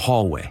it from the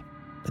hallway,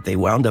 but they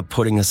wound up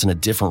putting us in a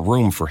different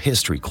room for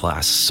history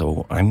class,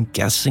 so I'm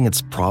guessing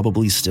it's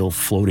probably still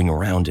floating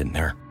around in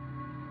there.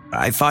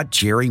 I thought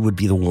Jerry would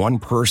be the one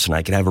person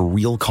I could have a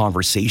real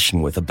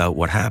conversation with about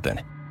what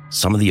happened.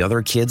 Some of the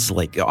other kids,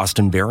 like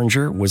Austin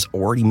Behringer, was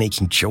already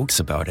making jokes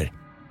about it.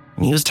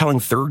 And he was telling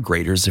third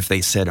graders if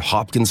they said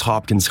Hopkins,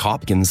 Hopkins,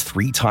 Hopkins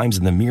 3 times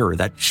in the mirror,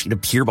 that she'd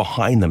appear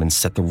behind them and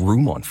set the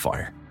room on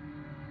fire.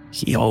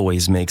 He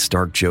always makes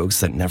dark jokes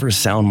that never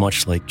sound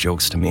much like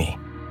jokes to me.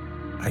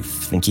 I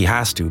think he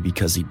has to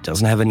because he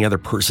doesn't have any other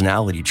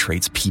personality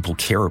traits people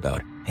care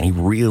about, and he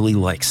really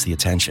likes the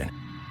attention.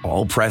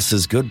 All press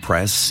is good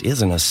press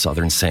isn't a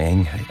Southern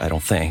saying, I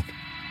don't think,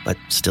 but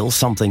still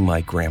something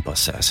my grandpa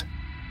says.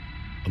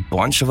 A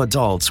bunch of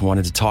adults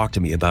wanted to talk to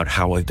me about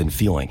how I've been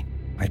feeling.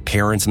 My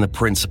parents and the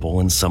principal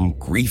and some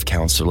grief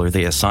counselor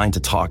they assigned to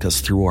talk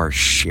us through our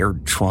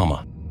shared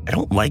trauma. I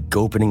don't like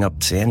opening up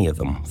to any of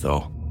them,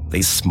 though.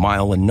 They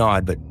smile and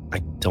nod, but I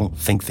don't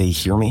think they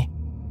hear me.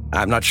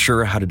 I'm not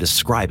sure how to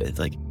describe it.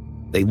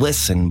 They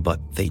listen, but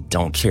they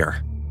don't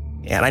care.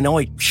 And I know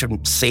I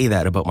shouldn't say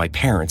that about my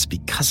parents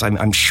because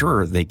I'm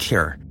sure they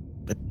care.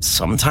 But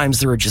sometimes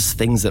there are just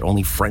things that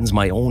only friends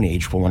my own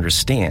age will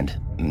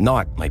understand,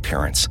 not my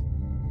parents.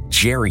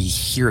 Jerry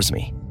hears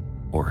me,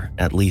 or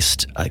at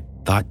least I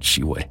thought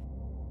she would.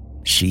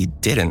 She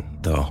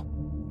didn't, though.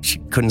 She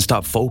couldn't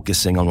stop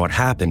focusing on what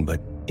happened,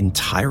 but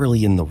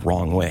entirely in the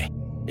wrong way.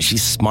 She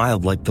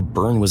smiled like the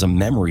burn was a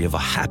memory of a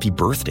happy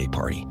birthday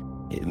party.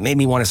 It made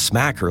me want to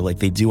smack her like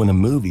they do in the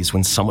movies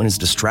when someone is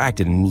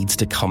distracted and needs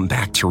to come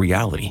back to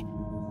reality.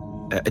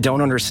 I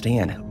don't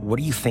understand. What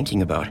are you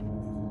thinking about?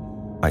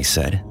 I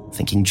said,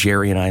 thinking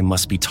Jerry and I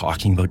must be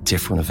talking about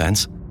different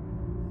events.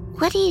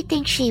 What do you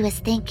think she was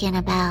thinking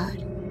about?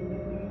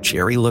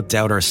 Jerry looked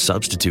out our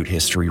substitute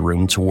history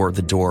room toward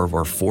the door of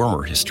our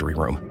former history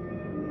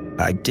room.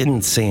 I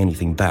didn't say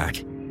anything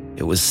back.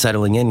 It was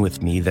settling in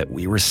with me that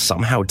we were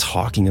somehow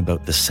talking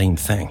about the same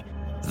thing,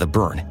 the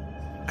burn.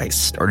 I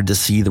started to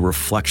see the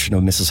reflection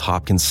of Mrs.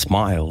 Hopkins'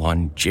 smile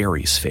on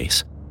Jerry's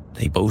face.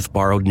 They both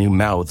borrowed new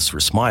mouths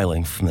for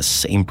smiling from the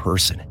same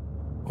person,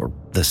 or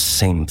the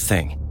same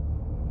thing.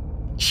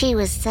 She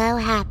was so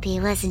happy,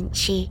 wasn't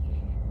she?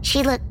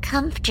 She looked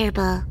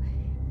comfortable.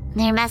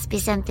 There must be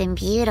something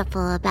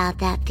beautiful about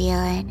that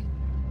feeling.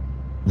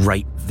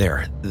 Right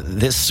there.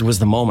 This was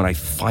the moment I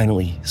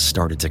finally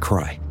started to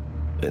cry.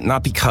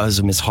 Not because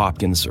of Miss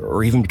Hopkins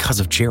or even because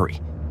of Jerry.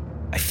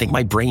 I think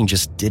my brain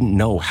just didn't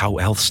know how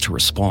else to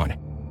respond.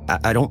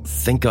 I don't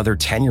think other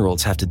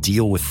 10-year-olds have to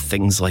deal with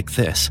things like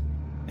this.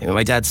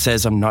 My dad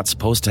says I'm not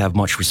supposed to have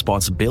much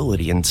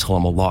responsibility until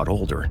I'm a lot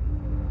older.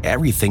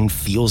 Everything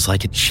feels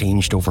like it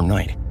changed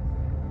overnight.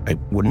 I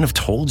wouldn't have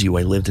told you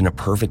I lived in a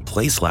perfect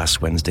place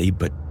last Wednesday,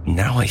 but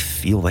now I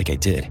feel like I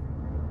did.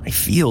 I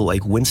feel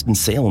like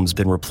Winston-Salem's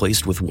been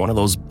replaced with one of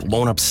those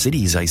blown-up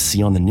cities I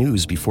see on the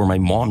news before my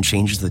mom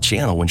changes the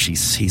channel when she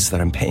sees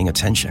that I'm paying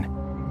attention.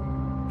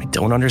 I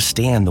don't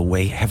understand the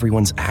way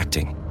everyone's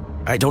acting.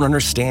 I don't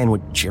understand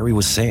what Jerry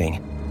was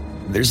saying.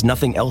 There's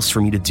nothing else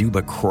for me to do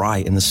but cry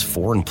in this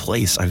foreign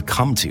place I've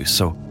come to,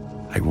 so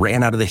I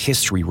ran out of the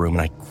history room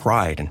and I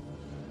cried.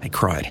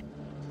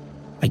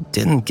 I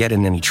didn't get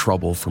in any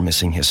trouble for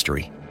missing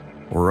history.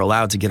 We're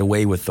allowed to get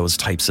away with those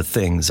types of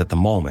things at the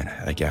moment,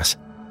 I guess.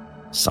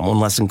 Someone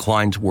less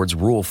inclined towards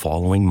rule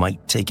following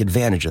might take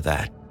advantage of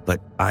that,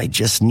 but I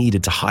just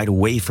needed to hide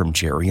away from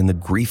Jerry and the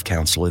grief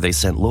counselor they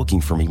sent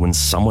looking for me when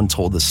someone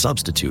told the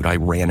substitute I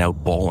ran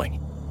out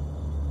bawling.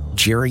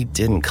 Jerry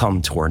didn't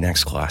come to our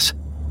next class.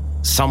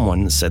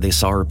 Someone said they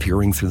saw her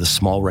peering through the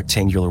small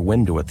rectangular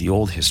window at the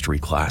old history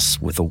class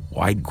with a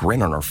wide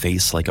grin on her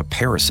face like a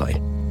parasite,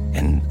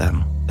 and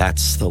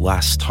that's the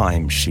last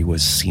time she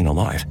was seen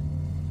alive.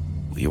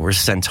 We were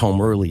sent home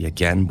early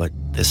again, but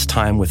this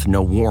time with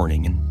no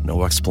warning and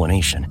no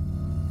explanation.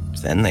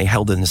 Then they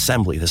held an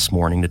assembly this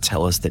morning to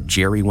tell us that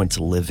Jerry went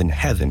to live in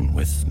heaven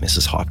with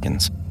Mrs.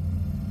 Hopkins.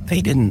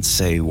 They didn't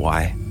say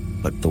why,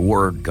 but the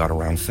word got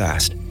around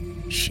fast.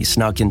 She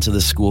snuck into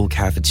the school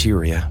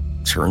cafeteria,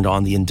 turned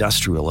on the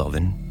industrial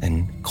oven,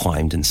 and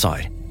climbed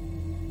inside.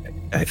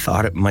 I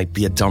thought it might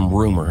be a dumb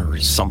rumor or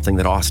something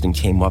that Austin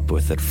came up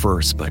with at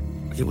first, but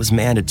it was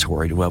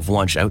mandatory to have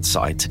lunch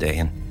outside today,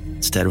 and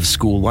instead of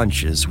school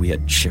lunches, we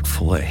had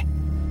Chick-fil-A.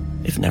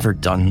 I've never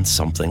done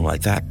something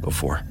like that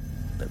before.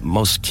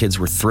 Most kids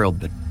were thrilled,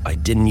 but I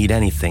didn't eat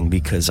anything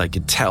because I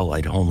could tell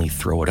I'd only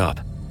throw it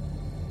up.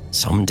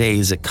 Some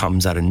days it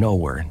comes out of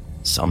nowhere,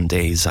 some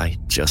days I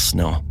just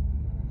know.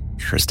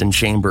 Tristan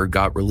Chamber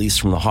got released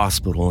from the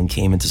hospital and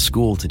came into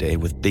school today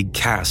with big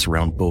casts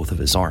around both of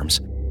his arms.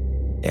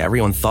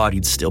 Everyone thought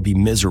he'd still be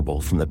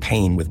miserable from the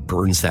pain with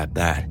burns that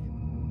bad.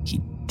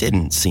 He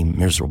didn't seem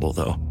miserable,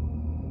 though.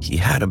 He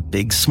had a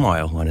big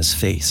smile on his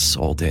face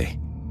all day.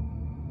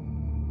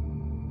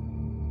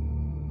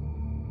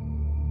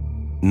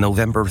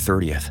 November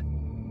 30th.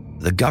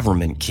 The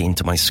government came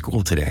to my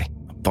school today.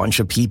 A bunch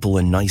of people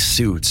in nice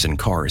suits and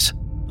cars.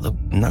 Though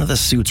none of the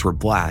suits were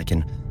black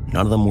and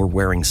none of them were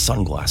wearing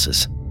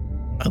sunglasses.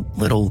 A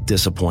little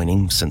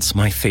disappointing, since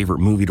my favorite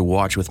movie to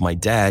watch with my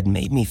dad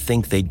made me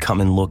think they'd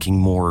come in looking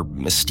more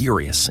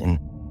mysterious and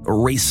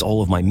erase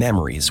all of my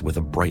memories with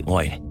a bright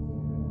light.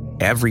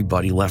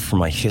 Everybody left from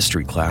my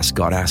history class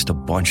got asked a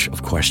bunch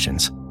of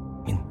questions.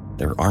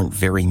 There aren't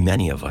very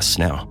many of us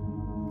now.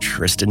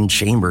 Tristan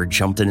Chamber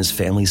jumped in his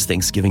family's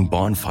Thanksgiving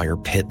bonfire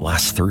pit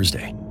last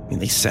Thursday.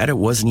 They said it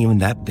wasn't even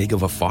that big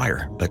of a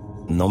fire, but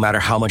no matter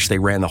how much they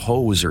ran the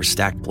hose or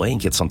stacked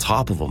blankets on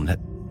top of them, that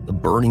the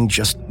burning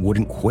just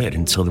wouldn't quit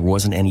until there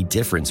wasn't any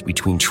difference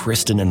between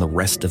Tristan and the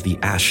rest of the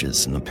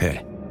ashes in the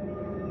pit.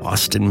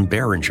 Austin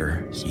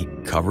Behringer, he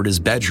covered his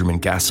bedroom in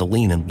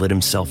gasoline and lit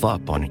himself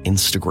up on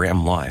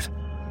Instagram Live.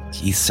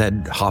 He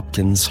said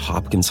Hopkins,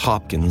 Hopkins,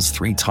 Hopkins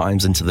 3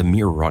 times into the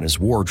mirror on his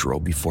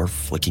wardrobe before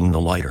flicking the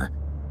lighter.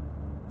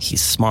 He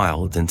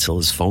smiled until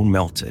his phone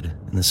melted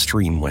and the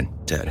stream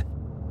went dead.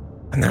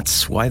 And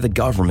that's why the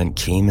government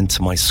came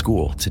into my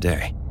school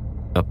today.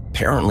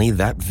 Apparently,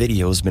 that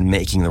video's been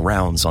making the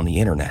rounds on the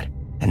internet,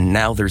 and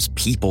now there's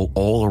people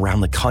all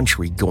around the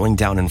country going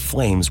down in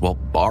flames while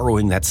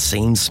borrowing that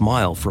same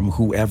smile from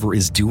whoever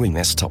is doing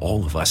this to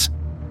all of us.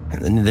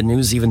 And then the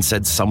news even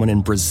said someone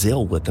in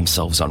Brazil lit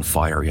themselves on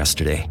fire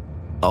yesterday,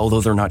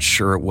 although they're not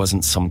sure it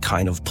wasn't some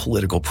kind of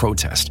political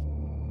protest.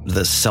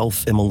 The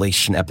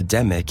self-immolation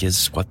epidemic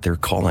is what they're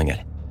calling it,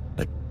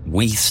 but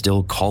we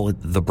still call it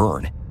the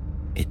burn.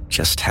 It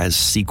just has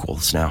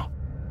sequels now.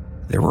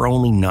 There were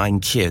only 9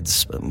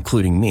 kids,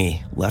 including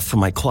me, left from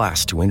my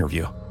class to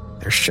interview.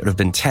 There should have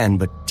been 10,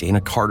 but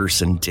Dana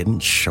Carterson didn't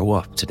show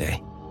up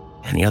today.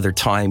 Any other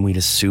time, we'd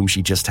assume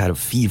she just had a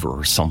fever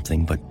or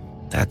something, but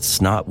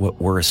that's not what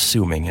we're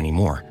assuming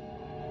anymore.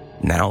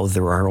 Now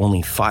there are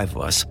only 5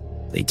 of us.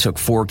 They took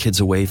 4 kids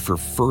away for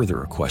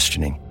further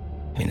questioning.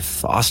 And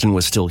if Austin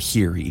was still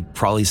here, he'd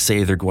probably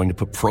say they're going to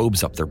put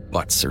probes up their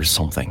butts or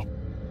something.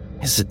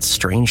 Is it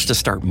strange to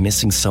start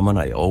missing someone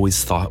I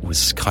always thought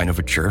was kind of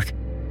a jerk?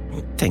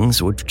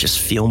 Things would just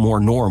feel more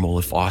normal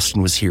if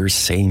Austin was here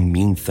saying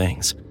mean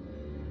things.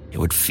 It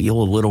would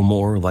feel a little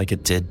more like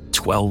it did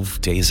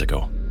 12 days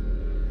ago.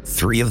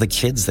 3 of the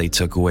kids they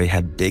took away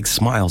had big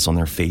smiles on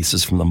their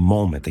faces from the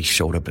moment they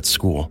showed up at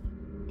school.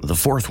 The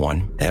 4th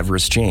one,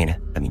 Everest Jane,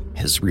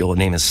 his real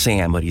name is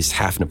Sam, but he's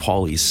half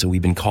Nepalese, so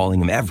we've been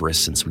calling him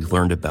Everest since we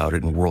learned about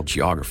it in world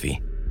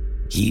geography.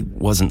 He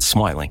wasn't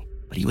smiling,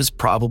 but he was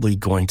probably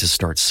going to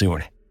start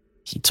soon.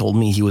 He told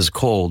me he was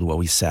cold while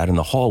we sat in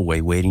the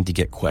hallway waiting to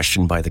get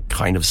questioned by the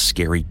kind of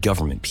scary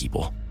government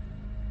people.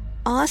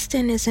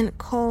 Austin isn't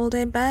cold,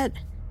 I bet.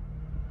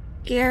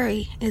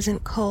 Gary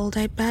isn't cold,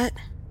 I bet.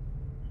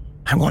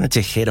 I wanted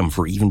to hit him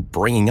for even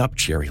bringing up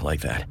Jerry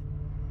like that.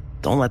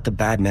 Don't let the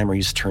bad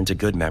memories turn to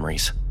good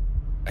memories,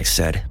 I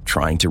said,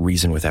 trying to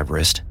reason with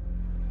Everest.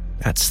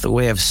 That's the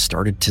way I've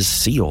started to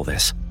see all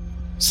this.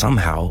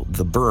 Somehow,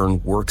 the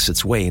burn works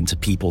its way into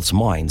people's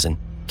minds and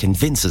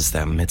convinces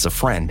them it's a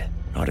friend,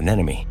 not an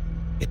enemy.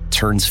 It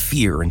turns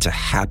fear into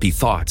happy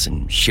thoughts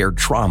and shared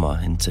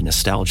trauma into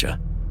nostalgia.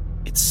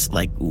 It's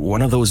like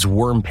one of those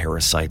worm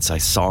parasites I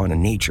saw in a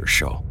nature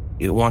show.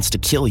 It wants to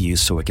kill you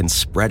so it can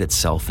spread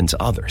itself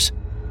into others.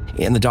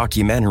 In the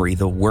documentary,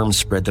 the worms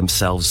spread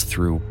themselves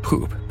through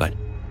poop, but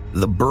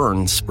the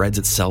burn spreads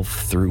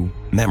itself through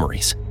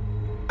memories.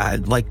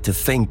 I'd like to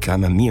think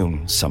I'm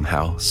immune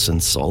somehow,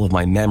 since all of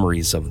my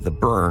memories of the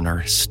burn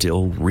are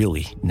still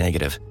really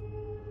negative.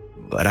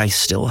 But I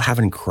still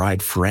haven't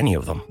cried for any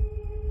of them.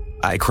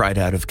 I cried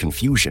out of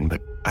confusion,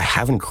 but I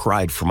haven't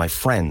cried for my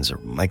friends or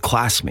my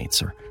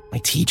classmates or my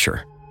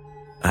teacher.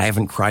 I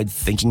haven't cried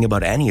thinking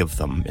about any of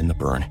them in the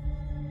burn.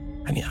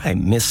 I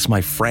miss my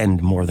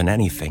friend more than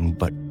anything,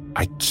 but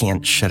I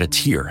can't shed a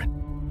tear.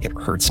 It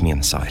hurts me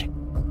inside.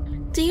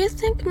 Do you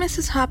think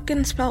Mrs.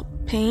 Hopkins felt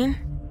pain?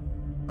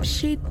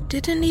 She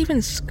didn't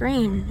even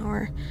scream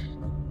or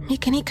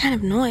make any kind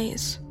of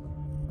noise.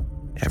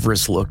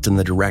 Everest looked in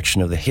the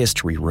direction of the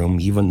history room,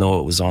 even though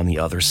it was on the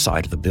other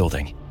side of the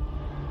building.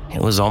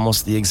 It was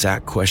almost the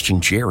exact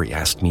question Jerry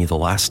asked me the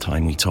last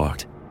time we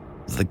talked.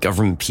 The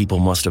government people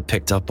must have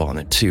picked up on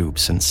it too,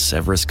 since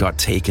Everest got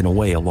taken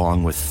away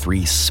along with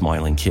 3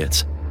 smiling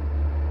kids.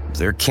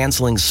 They're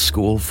canceling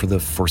school for the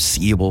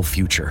foreseeable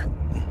future.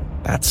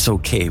 That's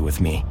okay with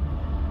me.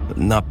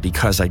 Not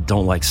because I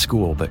don't like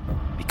school, but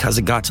because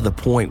it got to the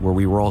point where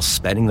we were all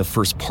spending the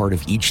first part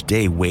of each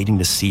day waiting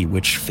to see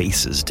which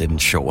faces didn't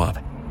show up.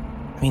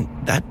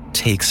 That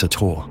takes a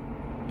toll.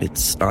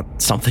 It's not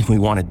something we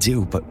want to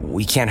do, but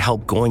we can't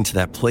help going to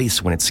that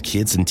place when it's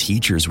kids and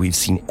teachers we've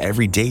seen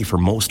every day for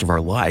most of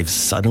our lives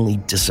suddenly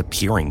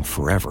disappearing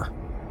forever.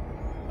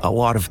 A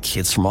lot of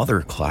kids from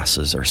other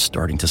classes are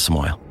starting to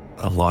smile.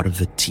 A lot of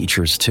the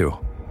teachers too,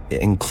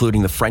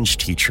 including the French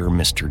teacher,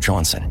 Mr.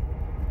 Johnson.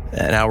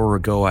 An hour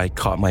ago, I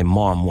caught my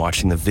mom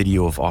watching the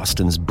video of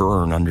Austin's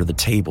burn under the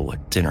table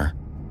at dinner.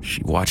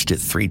 She watched it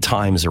 3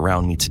 times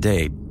around me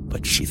today,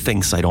 but she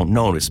thinks I don't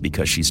notice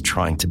because she's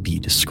trying to be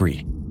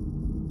discreet.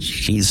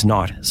 She's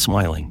not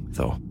smiling,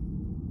 though.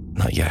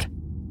 Not yet.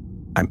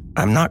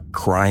 I'm not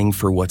crying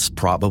for what's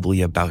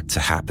probably about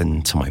to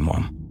happen to my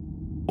mom.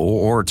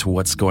 Or to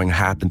what's going to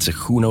happen to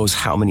who knows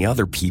how many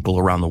other people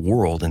around the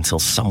world until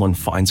someone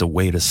finds a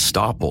way to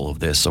stop all of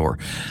this, or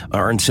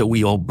until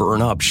we all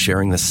burn up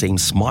sharing the same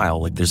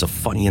smile like there's a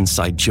funny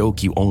inside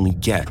joke you only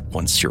get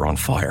once you're on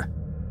fire.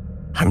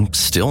 I'm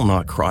still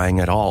not crying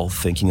at all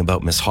thinking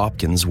about Miss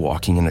Hopkins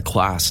walking into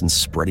class and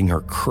spreading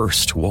her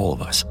curse to all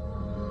of us.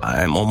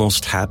 I'm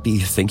almost happy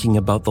thinking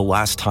about the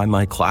last time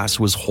my class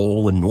was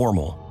whole and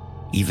normal,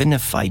 even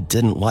if I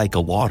didn't like a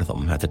lot of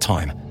them at the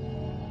time.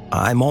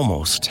 I'm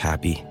almost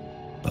happy,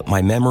 but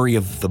my memory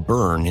of the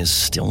burn is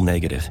still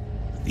negative.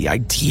 The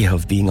idea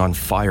of being on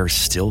fire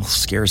still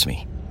scares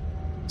me.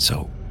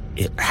 So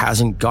it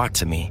hasn't got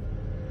to me,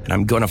 and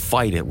I'm gonna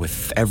fight it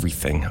with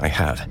everything I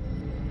have.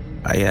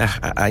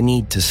 I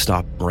need to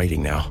stop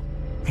writing now.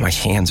 My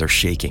hands are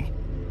shaking.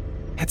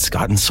 It's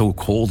gotten so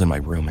cold in my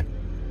room, and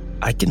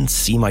I can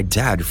see my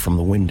dad from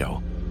the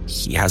window.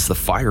 He has the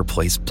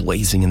fireplace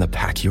blazing in the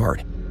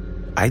backyard.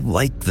 I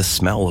like the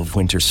smell of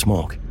winter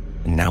smoke,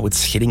 and now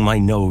it's hitting my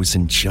nose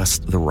in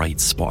just the right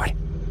spot.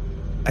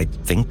 I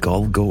think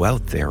I'll go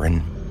out there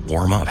and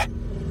warm up.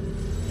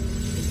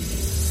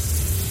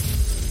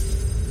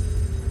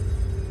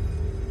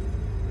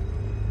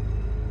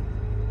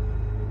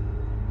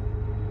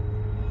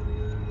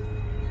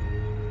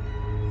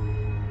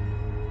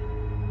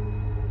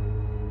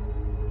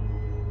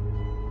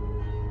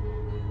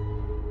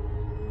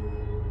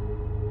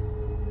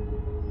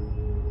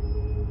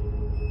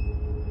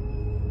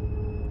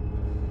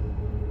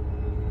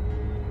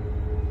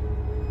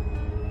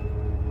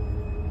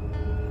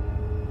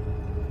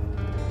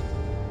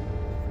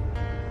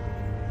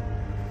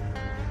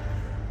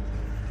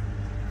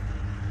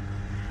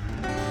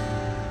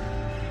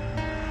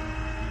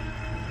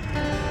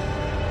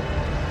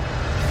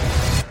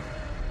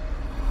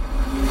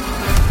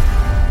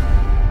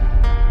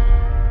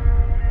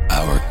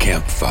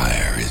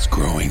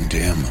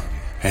 dim,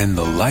 and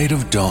the light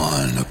of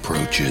dawn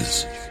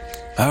approaches.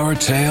 Our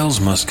tales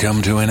must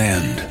come to an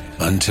end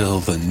until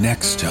the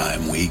next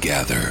time we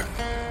gather.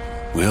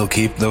 We'll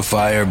keep the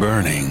fire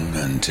burning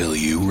until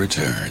you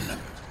return.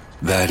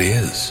 That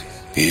is,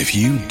 if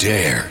you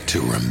dare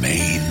to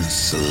remain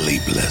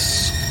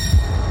sleepless.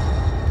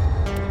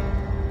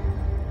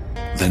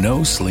 The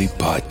No Sleep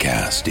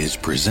podcast is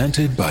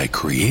presented by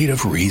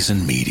Creative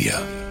Reason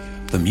Media.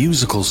 The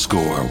musical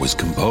score was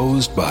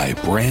composed by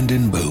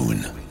Brandon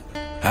Boone.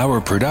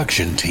 Our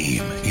production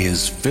team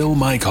is Phil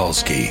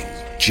Michalski,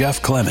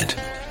 Jeff Clement,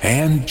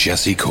 and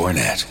Jesse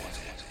Cornett.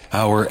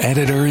 Our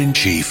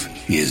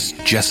editor-in-chief is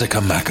Jessica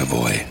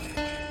McAvoy.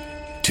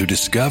 To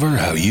discover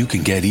how you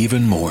can get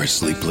even more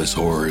sleepless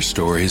horror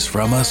stories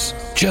from us,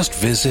 just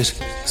visit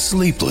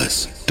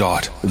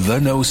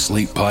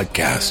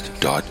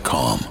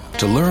sleepless.thenosleeppodcast.com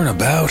to learn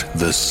about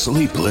the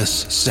Sleepless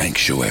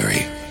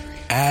Sanctuary.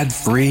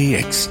 Ad-free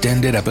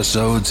extended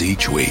episodes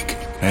each week,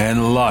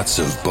 and lots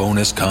of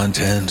bonus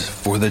content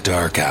for the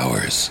dark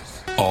hours,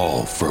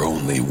 all for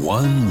only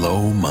one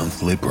low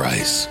monthly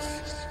price.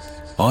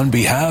 On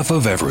behalf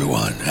of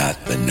everyone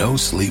at the No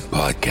Sleep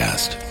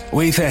Podcast,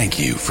 we thank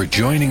you for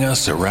joining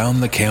us around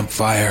the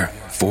campfire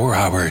for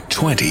our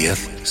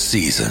 20th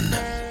season.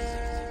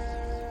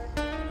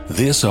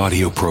 This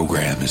audio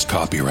program is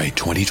copyright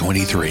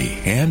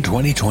 2023 and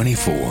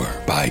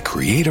 2024 by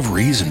Creative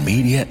Reason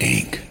Media,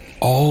 Inc.,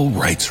 all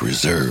rights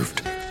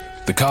reserved.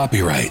 The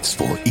copyrights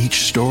for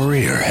each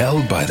story are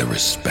held by the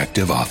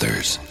respective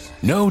authors.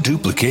 No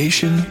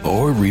duplication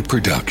or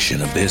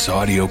reproduction of this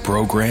audio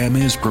program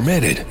is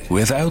permitted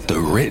without the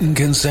written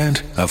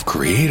consent of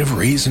Creative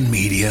Reason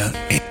Media,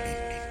 Inc.